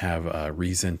you have a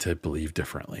reason to believe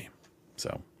differently.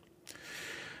 So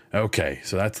okay,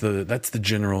 so that's the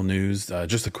general news.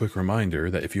 Just a quick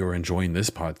reminder that if you are enjoying this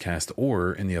podcast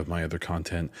or any of my other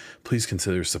content, please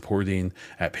consider supporting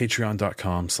at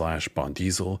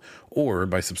patreon.com/bondiesel or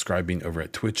by subscribing over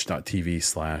at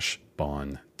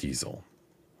twitch.tv/bondiesel.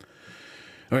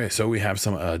 Okay, so we have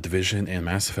some Division and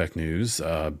Mass Effect news.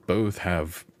 Both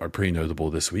are pretty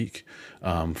notable this week.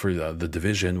 For the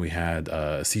Division, we had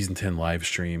a Season 10 live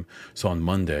stream. So on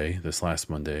Monday, this last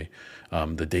Monday,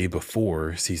 the day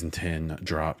before Season 10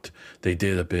 dropped, they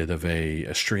did a bit of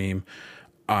a stream.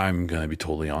 I'm going to be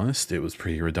totally honest. It was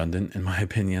pretty redundant, in my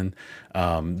opinion.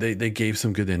 They gave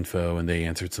some good info, and they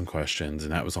answered some questions,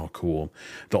 and that was all cool.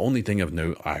 The only thing of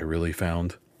note I really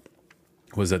found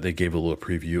was that they gave a little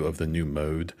preview of the new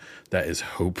mode that is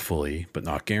hopefully, but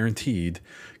not guaranteed,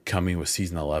 coming with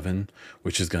Season 11,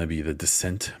 which is going to be the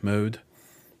Descent mode.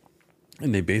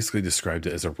 And they basically described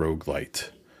it as a roguelite.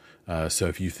 So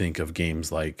if you think of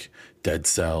games like Dead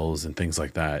Cells and things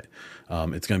like that,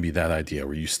 it's going to be that idea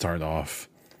where you start off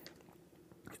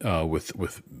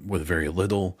with very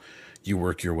little, you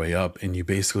work your way up, and you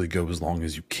basically go as long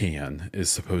as you can, is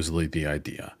supposedly the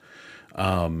idea.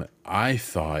 I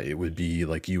thought it would be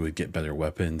like you would get better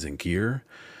weapons and gear,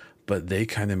 but they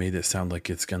kind of made it sound like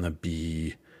it's going to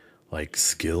be like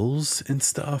skills and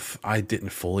stuff. I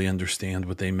didn't fully understand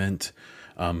what they meant.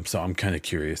 So I'm kind of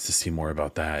curious to see more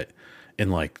about that in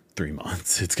like 3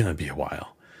 months. It's going to be a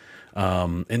while.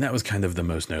 And that was kind of the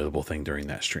most notable thing during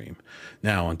that stream.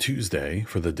 Now on Tuesday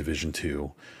for the Division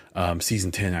 2,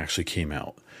 Season 10 actually came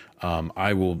out.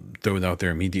 I will throw it out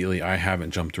there immediately. I haven't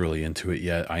jumped really into it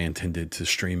yet. I intended to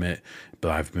stream it,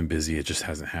 but I've been busy. It just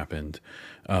hasn't happened.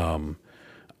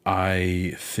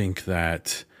 I think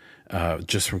that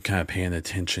just from kind of paying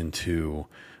attention to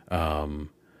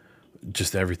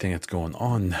just everything that's going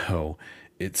on, though,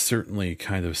 it certainly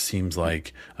kind of seems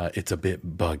like it's a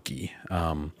bit buggy.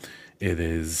 It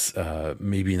is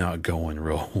maybe not going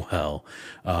real well.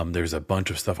 There's a bunch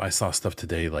of stuff. I saw stuff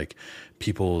today like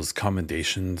people's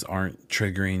commendations aren't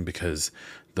triggering because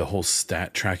the whole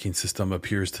stat tracking system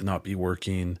appears to not be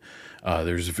working.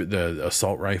 There's the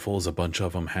assault rifles. A bunch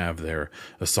of them have their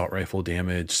assault rifle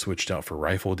damage switched out for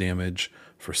rifle damage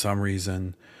for some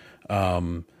reason.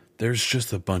 There's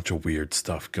just a bunch of weird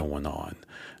stuff going on.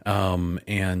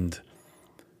 And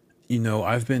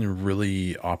I've been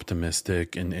really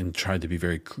optimistic and tried to be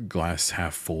very glass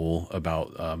half full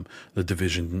about the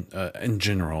Division in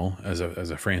general as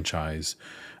a franchise,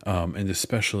 and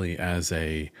especially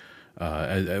with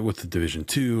the Division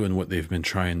 2 and what they've been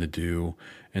trying to do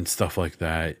and stuff like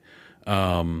that.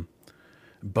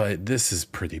 But this is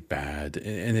pretty bad,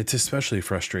 and it's especially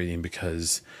frustrating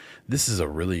because this is a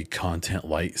really content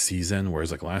light season,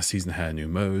 whereas like last season had a new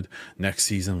mode. Next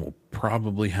season will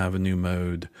probably have a new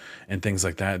mode and things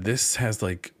like that. This has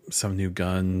like some new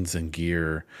guns and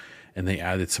gear, and they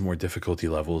added some more difficulty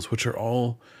levels, which are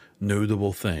all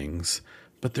notable things,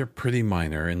 but they're pretty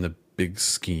minor in the big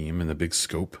scheme and the big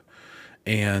scope.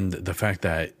 And the fact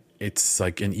that it's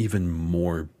like an even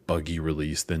more buggy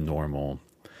release than normal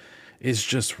is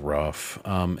just rough.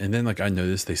 And then like I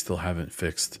noticed they still haven't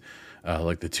fixed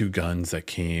like the two guns that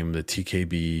came, the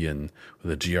TKB and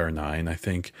the GR9. I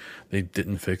think they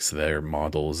didn't fix their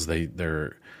models.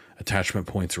 Their attachment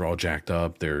points are all jacked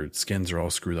up. Their skins are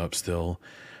all screwed up still.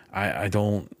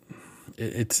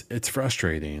 It's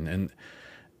frustrating. And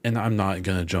And I'm not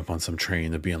going to jump on some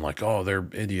train of being like, oh, they're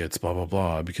idiots, blah, blah,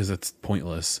 blah, because that's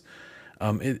pointless.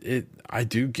 I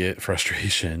do get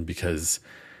frustration because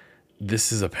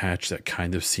this is a patch that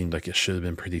kind of seemed like it should have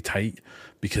been pretty tight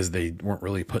because they weren't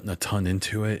really putting a ton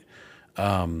into it.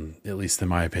 At least in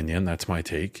my opinion, that's my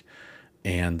take.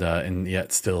 And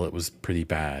yet still it was pretty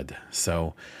bad.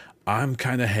 So I'm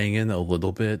kind of hanging a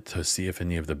little bit to see if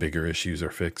any of the bigger issues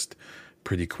are fixed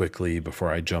pretty quickly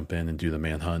before I jump in and do the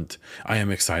manhunt. I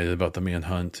am excited about the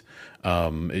manhunt.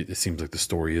 It seems like the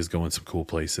story is going some cool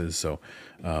places. So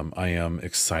I am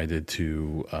excited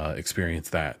to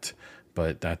experience that.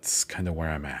 But that's kind of where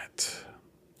I'm at.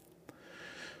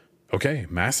 Okay,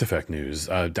 Mass Effect news.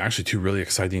 Actually, two really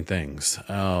exciting things.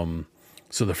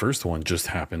 So the first one just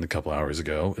happened a couple hours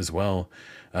ago as well.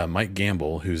 Mike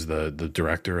Gamble, who's the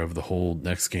director of the whole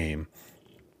next game,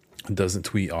 doesn't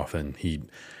tweet often. He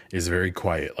is very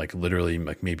quiet, like literally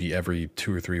like maybe every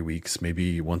 2 or 3 weeks,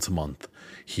 maybe once a month,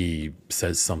 he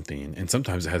says something. And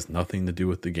sometimes it has nothing to do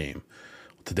with the game.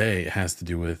 Today, it has to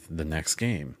do with the next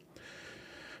game.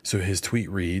 So his tweet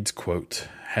reads, quote,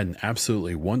 "Had an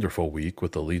absolutely wonderful week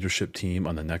with the leadership team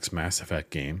on the next Mass Effect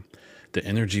game. The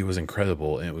energy was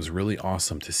incredible, and it was really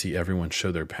awesome to see everyone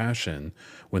show their passion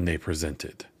when they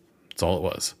presented." That's all it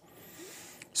was.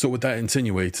 So what that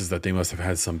insinuates is that they must have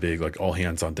had some big, like, all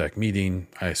hands on deck meeting,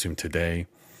 I assume today,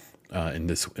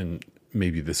 and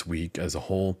maybe this week as a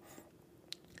whole,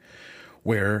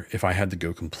 where if I had to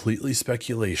go completely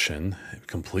speculation,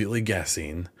 completely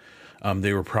guessing,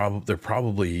 they're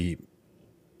probably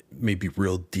maybe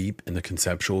real deep in the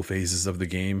conceptual phases of the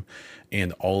game,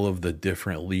 and all of the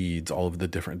different leads, all of the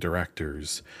different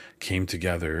directors came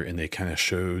together and they kind of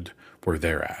showed where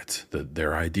they're at,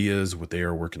 their ideas, what they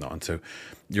are working on. So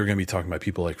you're going to be talking about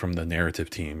people like from the narrative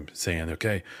team saying,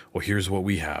 okay, well, here's what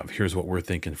we have, here's what we're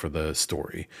thinking for the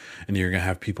story. And you're going to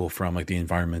have people from like the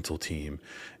environmental team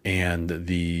and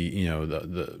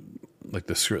the like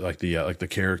the script, like the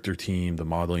character team, the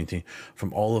modeling team,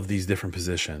 from all of these different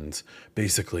positions,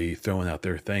 basically throwing out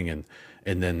their thing, and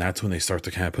then that's when they start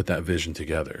to kind of put that vision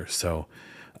together. So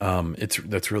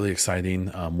that's really exciting.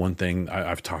 One thing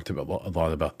I've talked about a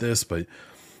lot about this, but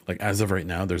like as of right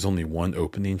now, there's only one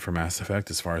opening for Mass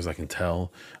Effect, as far as I can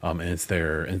tell, and it's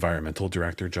their environmental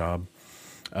director job.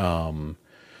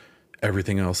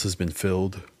 Everything else has been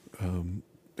filled.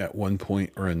 At one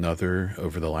point or another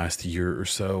over the last year or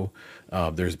so,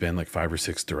 there's been like 5 or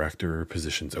 6 director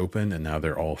positions open, and now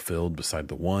they're all filled beside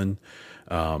the one.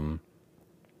 And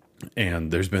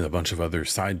there's been a bunch of other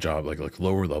side job, like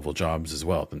lower level jobs as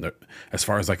well. And as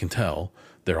far as I can tell,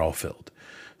 they're all filled.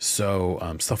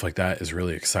 So stuff like that is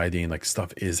really exciting. Like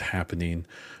stuff is happening.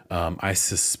 I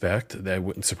suspect that it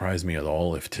wouldn't surprise me at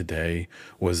all if today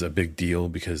was a big deal,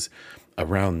 because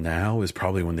around now is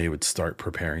probably when they would start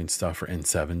preparing stuff for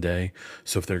N7 Day.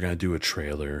 So if they're going to do a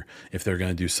trailer, if they're going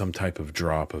to do some type of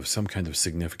drop of some kind of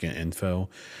significant info,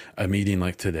 a meeting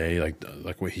like today,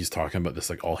 like what he's talking about, this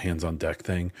like all hands on deck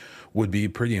thing, would be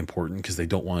pretty important, because they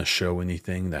don't want to show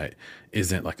anything that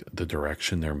isn't like the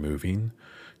direction they're moving.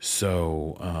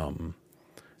 So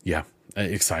yeah,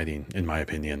 exciting in my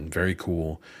opinion. Very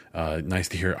cool. Nice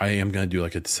to hear. I am going to do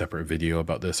like a separate video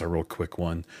about this, a real quick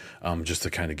one, just to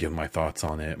kind of give my thoughts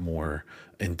on it more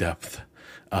in depth.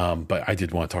 But I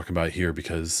did want to talk about it here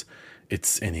because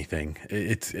it's anything.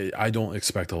 I don't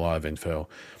expect a lot of info.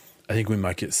 I think we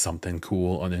might get something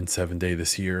cool on N7 Day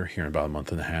this year, here in about a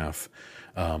month and a half.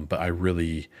 But I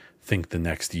really think the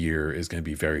next year is going to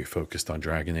be very focused on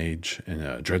Dragon Age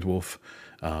and Dreadwolf,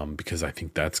 because I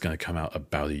think that's going to come out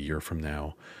about a year from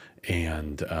now.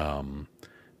 And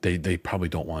they probably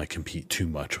don't want to compete too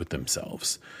much with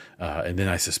themselves. And then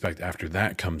I suspect after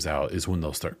that comes out is when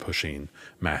they'll start pushing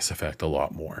Mass Effect a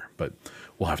lot more. But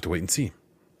we'll have to wait and see.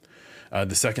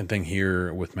 The second thing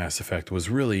here with Mass Effect was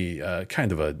really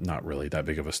kind of a not really that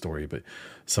big of a story, but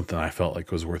something I felt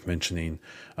like was worth mentioning.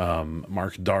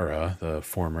 Mark Dara, the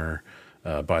former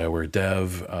BioWare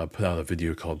dev, put out a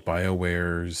video called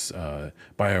BioWare,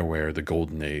 The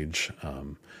Golden Age,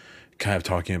 kind of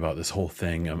talking about this whole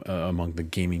thing among the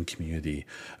gaming community,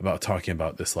 about talking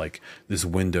about this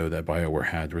window that BioWare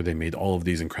had where they made all of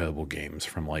these incredible games,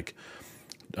 from like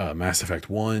Mass Effect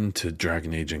 1 to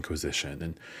Dragon Age Inquisition.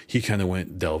 And he kind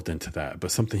of delved into that.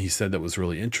 But something he said that was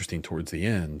really interesting towards the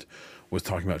end was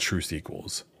talking about true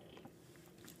sequels,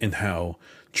 and how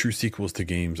true sequels to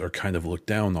games are kind of looked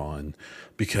down on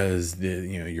because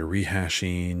you're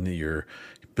rehashing, you're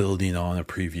building on a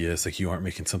previous, like you aren't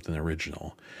making something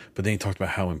original. But then he talked about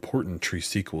how important true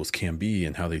sequels can be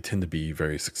and how they tend to be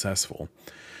very successful.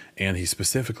 And he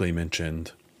specifically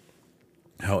mentioned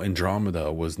how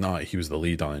Andromeda was not, he was the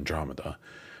lead on Andromeda.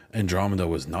 Andromeda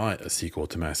was not a sequel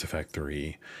to Mass Effect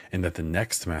 3, and that the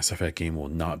next Mass Effect game will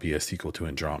not be a sequel to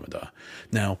Andromeda.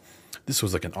 Now, this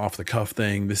was like an off-the-cuff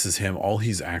thing. This is him. All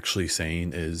he's actually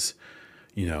saying is,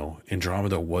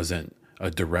 Andromeda wasn't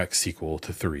a direct sequel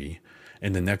to 3,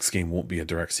 and the next game won't be a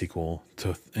direct sequel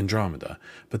to Andromeda.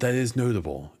 But that is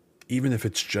notable, even if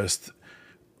it's just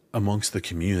amongst the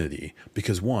community,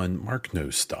 because one, Mark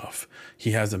knows stuff.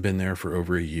 He hasn't been there for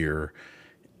over a year.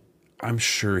 I'm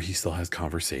sure he still has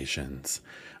conversations.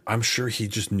 I'm sure he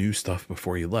just knew stuff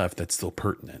before he left that's still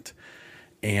pertinent.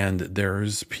 And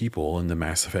there's people in the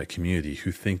Mass Effect community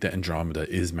who think that Andromeda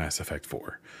is Mass Effect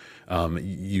 4.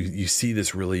 You see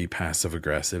this really passive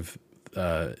aggressive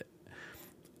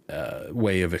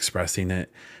way of expressing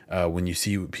it. When you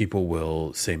see people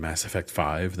will say Mass Effect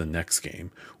 5, the next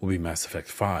game will be Mass Effect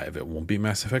 5. It won't be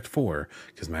Mass Effect 4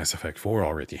 because Mass Effect 4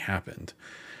 already happened.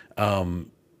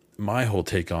 My whole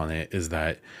take on it is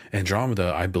that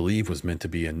Andromeda, I believe, was meant to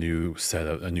be a new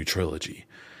trilogy.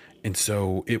 And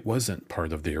so it wasn't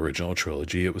part of the original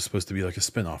trilogy. It was supposed to be like a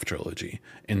spin-off trilogy.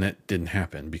 And that didn't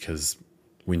happen because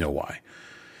we know why.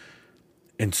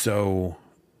 And so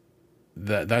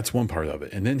that's one part of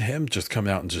it. And then him just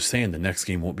coming out and just saying the next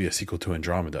game won't be a sequel to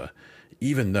Andromeda,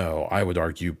 even though I would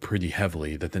argue pretty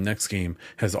heavily that the next game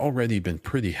has already been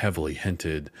pretty heavily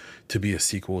hinted to be a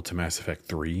sequel to Mass Effect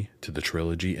 3, to the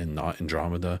trilogy, and not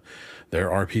Andromeda.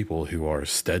 There are people who are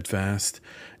steadfast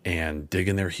and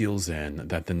digging their heels in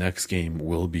that the next game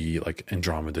will be like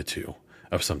Andromeda 2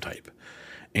 of some type.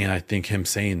 And I think him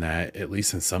saying that, at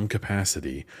least in some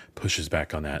capacity, pushes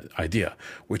back on that idea,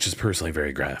 which is personally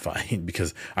very gratifying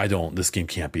because this game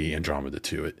can't be Andromeda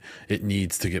 2. It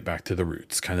needs to get back to the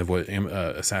roots, kind of what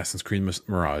Assassin's Creed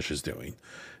Mirage is doing.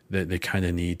 They kind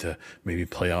of need to maybe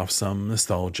play off some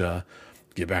nostalgia,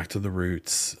 get back to the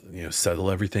roots, settle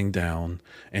everything down.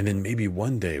 And then maybe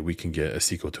one day we can get a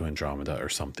sequel to Andromeda or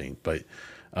something. But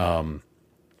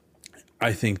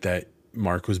I think that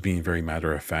Mark was being very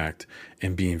matter of fact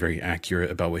and being very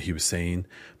accurate about what he was saying.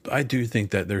 But I do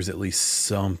think that there's at least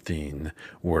something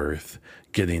worth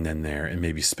getting in there and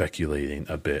maybe speculating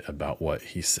a bit about what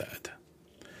he said.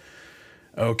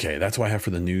 Okay, that's what I have for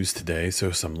the news today.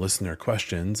 So some listener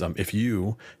questions. If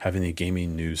you have any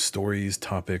gaming news stories,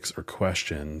 topics, or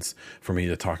questions for me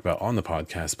to talk about on the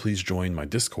podcast, please join my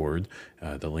Discord.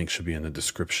 The link should be in the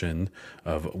description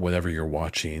of whatever you're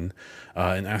watching,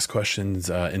 and ask questions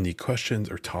in the questions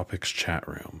or topics chat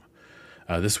room.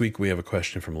 This week we have a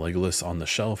question from Legolas on the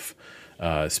Shelf.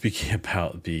 Speaking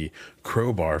about the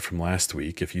crowbar from last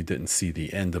week, if you didn't see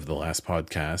the end of the last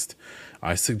podcast,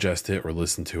 I suggested or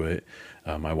listened to it.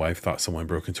 My wife thought someone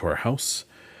broke into our house,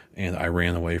 and I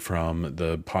ran away from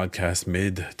the podcast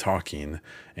mid-talking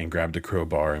and grabbed a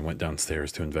crowbar and went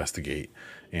downstairs to investigate.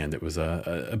 And it was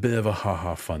a bit of a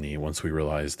ha-ha funny once we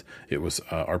realized it was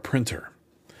our printer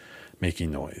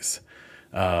making noise.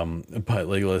 But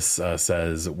Legolas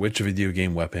says, which video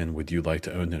game weapon would you like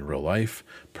to own in real life?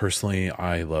 Personally,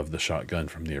 I love the shotgun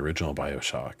from the original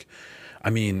BioShock.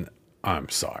 I mean, I'm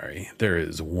sorry. There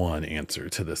is one answer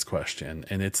to this question,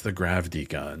 and it's the gravity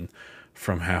gun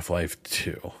from Half-Life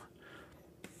 2.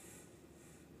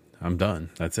 I'm done.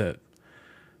 That's it.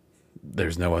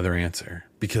 There's no other answer,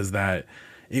 because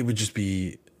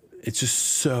it's just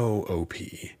so OP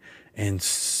in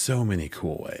so many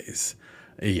cool ways.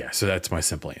 Yeah, so that's my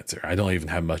simple answer. I don't even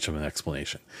have much of an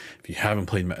explanation. If you haven't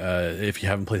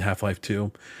played Half-Life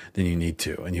 2, then you need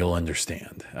to, and you'll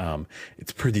understand.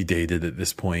 It's pretty dated at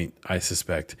this point, I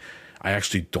suspect. I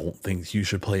actually don't think you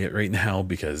should play it right now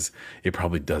because it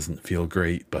probably doesn't feel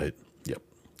great, but yep.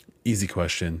 Easy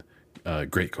question.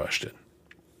 Great question.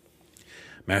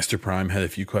 Master Prime had a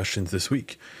few questions this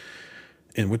week.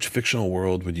 In which fictional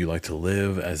world would you like to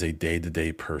live as a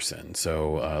day-to-day person?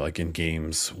 So, like in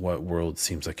games, what world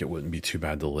seems like it wouldn't be too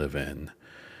bad to live in?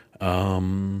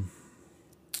 I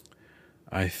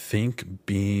think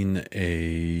being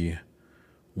a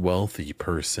wealthy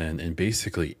person in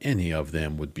basically any of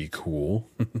them would be cool.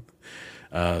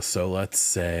 So let's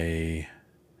say,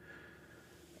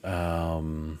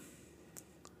 should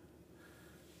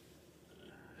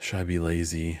I be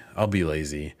lazy? I'll be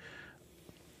lazy.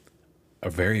 A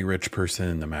very rich person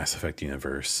in the Mass Effect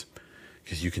universe,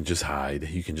 because you can just hide.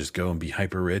 You can just go and be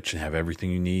hyper rich and have everything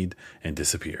you need and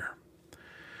disappear.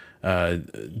 Do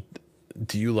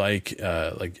you like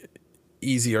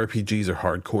easy RPGs or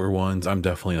hardcore ones? I'm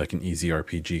definitely like an easy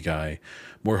RPG guy.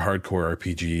 More hardcore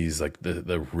RPGs, like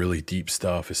the really deep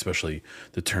stuff, especially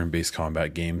the turn-based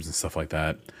combat games and stuff like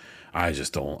that. I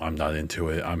just don't. I'm not into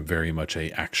it. I'm very much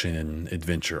a action and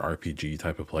adventure RPG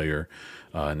type of player,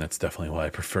 and that's definitely what I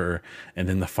prefer. And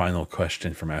then the final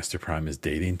question for Master Prime is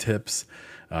dating tips.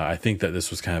 I think that this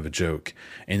was kind of a joke,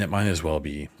 and it might as well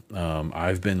be.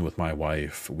 I've been with my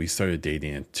wife. We started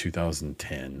dating in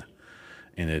 2010,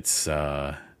 and it's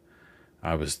I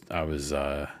was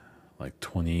like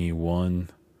 21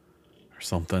 or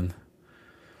something.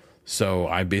 So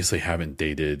I basically haven't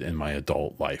dated in my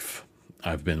adult life.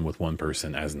 I've been with one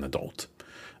person as an adult.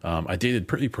 I dated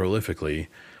pretty prolifically.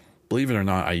 Believe it or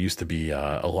not, I used to be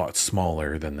a lot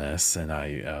smaller than this, and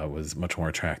I was much more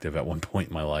attractive at one point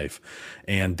in my life,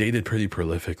 and dated pretty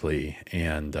prolifically.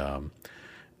 And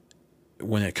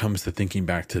when it comes to thinking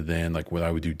back to then, like what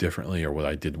I would do differently or what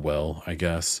I did well, I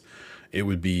guess it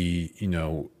would be,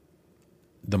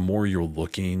 the more you're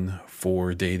looking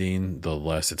for dating, the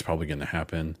less it's probably going to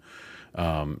happen.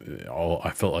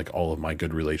 I felt like all of my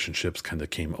good relationships kind of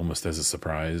came almost as a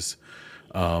surprise,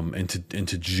 and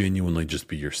to genuinely just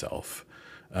be yourself.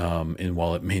 And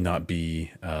while it may not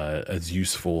be as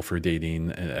useful for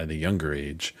dating at a younger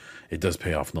age, it does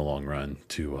pay off in the long run.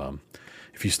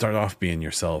 If you start off being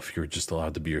yourself, you're just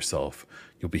allowed to be yourself.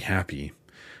 You'll be happy,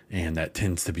 and that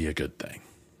tends to be a good thing.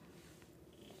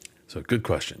 So good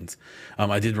questions.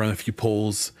 I did run a few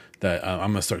polls that I'm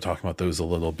going to start talking about those a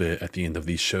little bit at the end of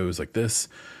these shows like this.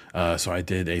 So I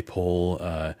did a poll.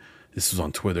 This was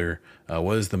on Twitter.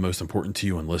 What is the most important to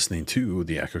you when listening to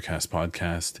the EchoCast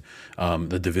podcast?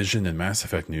 The Division and Mass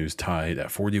Effect news tied at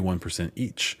 41%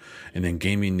 each. And then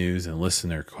gaming news and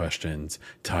listener questions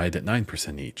tied at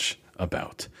 9% each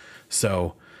about.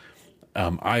 So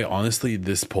I honestly,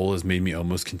 this poll has made me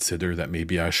almost consider that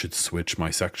maybe I should switch my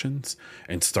sections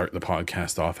and start the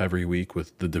podcast off every week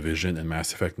with the Division and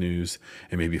Mass Effect news,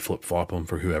 and maybe flip flop them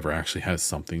for whoever actually has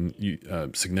something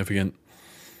significant,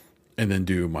 and then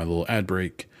do my little ad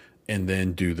break, and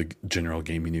then do the general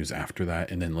gaming news after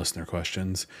that, and then listener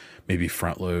questions. Maybe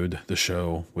front load the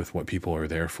show with what people are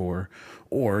there for,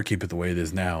 or keep it the way it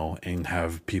is now and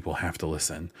have people have to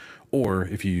listen. Or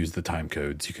if you use the time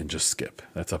codes, you can just skip.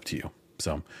 That's up to you.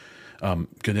 So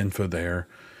good info there.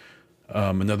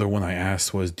 Another one I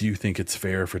asked was, do you think it's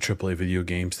fair for AAA video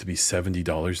games to be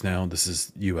 $70 now? This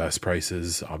is US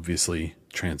prices. Obviously,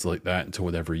 translate that into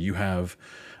whatever you have.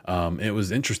 It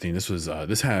was interesting.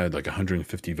 This had like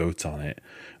 150 votes on it.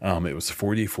 It was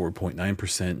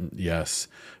 44.9% yes,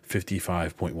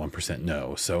 55.1%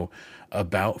 no. So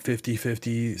about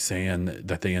 50-50 saying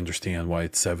that they understand why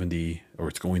it's 70 or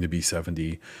it's going to be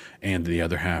 70, and the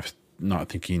other half not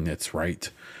thinking it's right.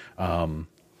 I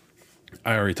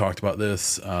already talked about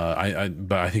this,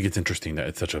 but I think it's interesting that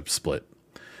it's such a split.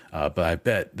 But I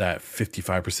bet that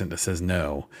 55% that says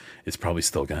no is probably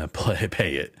still going to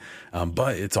pay it.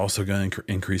 But it's also going to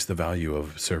increase the value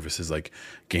of services like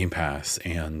Game Pass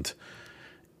and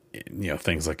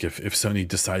things like if Sony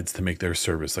decides to make their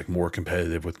service like more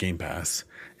competitive with Game Pass,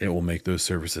 it will make those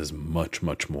services much,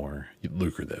 much more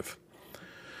lucrative.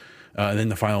 And then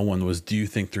the final one was, do you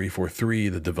think 343,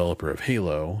 the developer of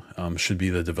Halo, should be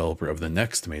the developer of the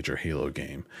next major Halo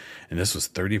game? And this was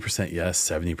 30% yes,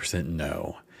 70%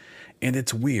 no. And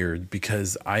it's weird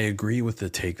because I agree with the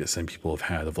take that some people have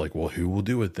had of like, well, who will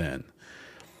do it then?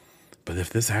 But if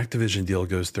this Activision deal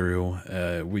goes through,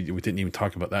 we didn't even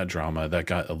talk about that drama. That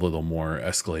got a little more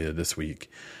escalated this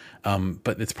week.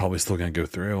 But it's probably still going to go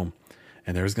through.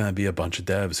 And there's going to be a bunch of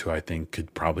devs who I think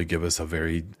could probably give us a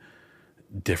very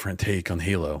different take on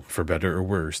Halo, for better or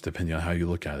worse, depending on how you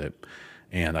look at it.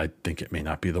 And I think it may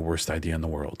not be the worst idea in the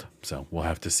world. So we'll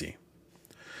have to see.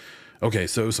 Okay,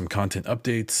 so some content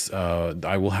updates.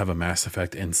 I will have a Mass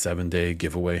Effect in 7-day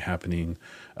giveaway happening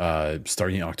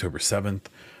starting October 7th.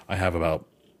 I have about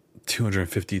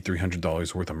 $250,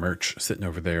 $300 worth of merch sitting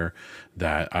over there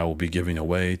that I will be giving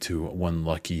away to one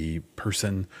lucky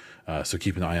person. So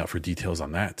keep an eye out for details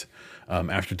on that.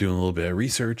 After doing a little bit of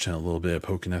research and a little bit of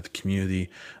poking at the community,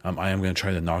 I am going to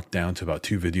try to knock down to about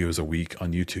 2 videos a week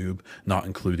on YouTube, not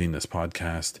including this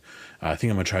podcast. I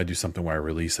think I'm going to try to do something where I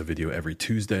release a video every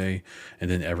Tuesday and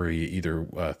then every either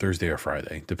Thursday or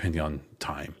Friday, depending on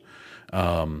time.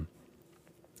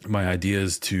 My idea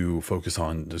is to focus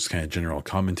on just kind of general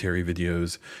commentary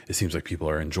videos. It seems like people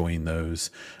are enjoying those.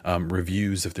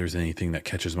 Reviews, if there's anything that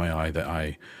catches my eye that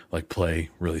I like play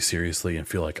really seriously and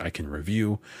feel like I can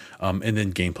review. And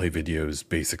then gameplay videos,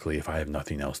 basically, if I have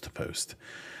nothing else to post.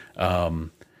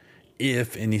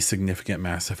 If any significant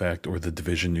Mass Effect or the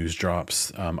Division news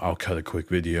drops, I'll cut a quick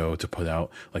video to put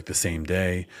out like the same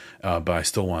day. But I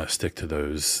still want to stick to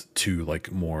those two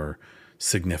like more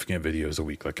significant videos a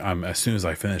week. Like as soon as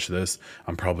I finish this,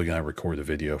 I'm probably going to record a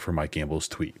video for Mike Gamble's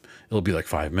tweet. It'll be like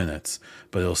 5 minutes,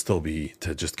 but it'll still be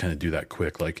to just kind of do that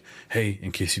quick. Like, hey,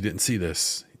 in case you didn't see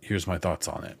this, here's my thoughts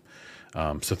on it.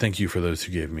 So thank you for those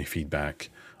who gave me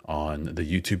feedback on the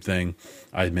YouTube thing.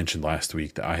 I had mentioned last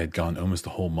week that I had gone almost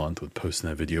a whole month with posting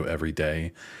a video every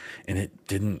day, and it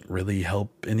didn't really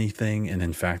help anything. And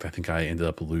in fact, I think I ended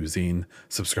up losing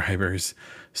subscribers.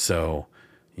 So,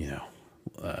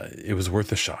 it was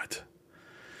worth a shot.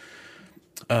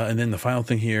 And then the final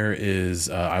thing here is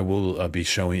I will be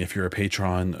showing, if you're a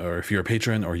patron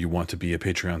or you want to be a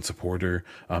Patreon supporter,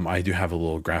 I do have a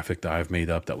little graphic that I've made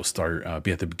up that will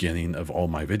be at the beginning of all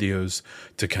my videos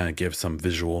to kind of give some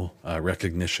visual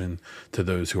recognition to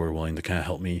those who are willing to kind of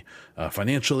help me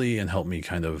financially and help me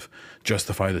kind of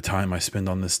justify the time I spend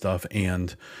on this stuff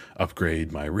and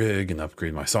upgrade my rig and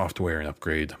upgrade my software and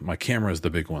upgrade my camera is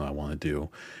the big one I want to do.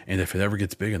 And if it ever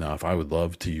gets big enough, I would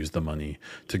love to use the money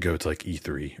to go to like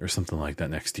E3 or something like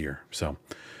that next year. So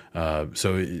there's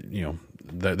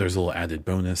a little added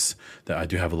bonus that I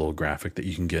do have a little graphic that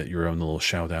you can get your own little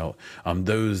shout out.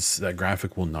 That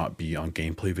graphic will not be on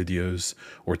gameplay videos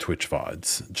or Twitch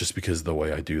VODs, just because the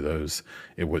way I do those,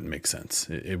 it wouldn't make sense.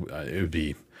 It would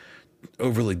be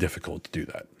overly difficult to do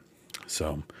that.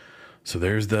 So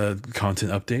there's the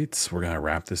content updates. We're going to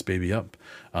wrap this baby up.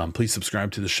 Please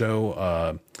subscribe to the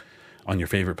show on your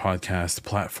favorite podcast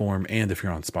platform. And if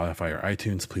you're on Spotify or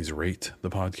iTunes, please rate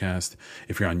the podcast.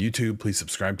 If you're on YouTube, please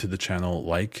subscribe to the channel,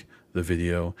 like the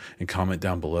video, and comment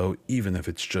down below, even if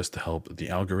it's just to help the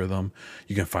algorithm.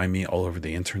 You can find me all over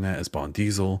the internet as Bon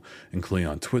Diesel, including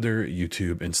on Twitter,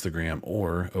 YouTube, Instagram,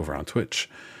 or over on Twitch.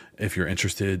 If you're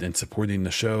interested in supporting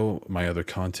the show, my other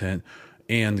content,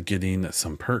 and getting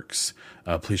some perks,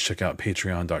 please check out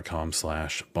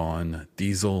patreon.com/Bon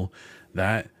Diesel.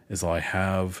 That is all I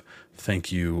have.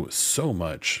 Thank you so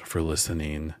much for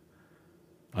listening.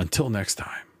 Until next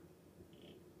time.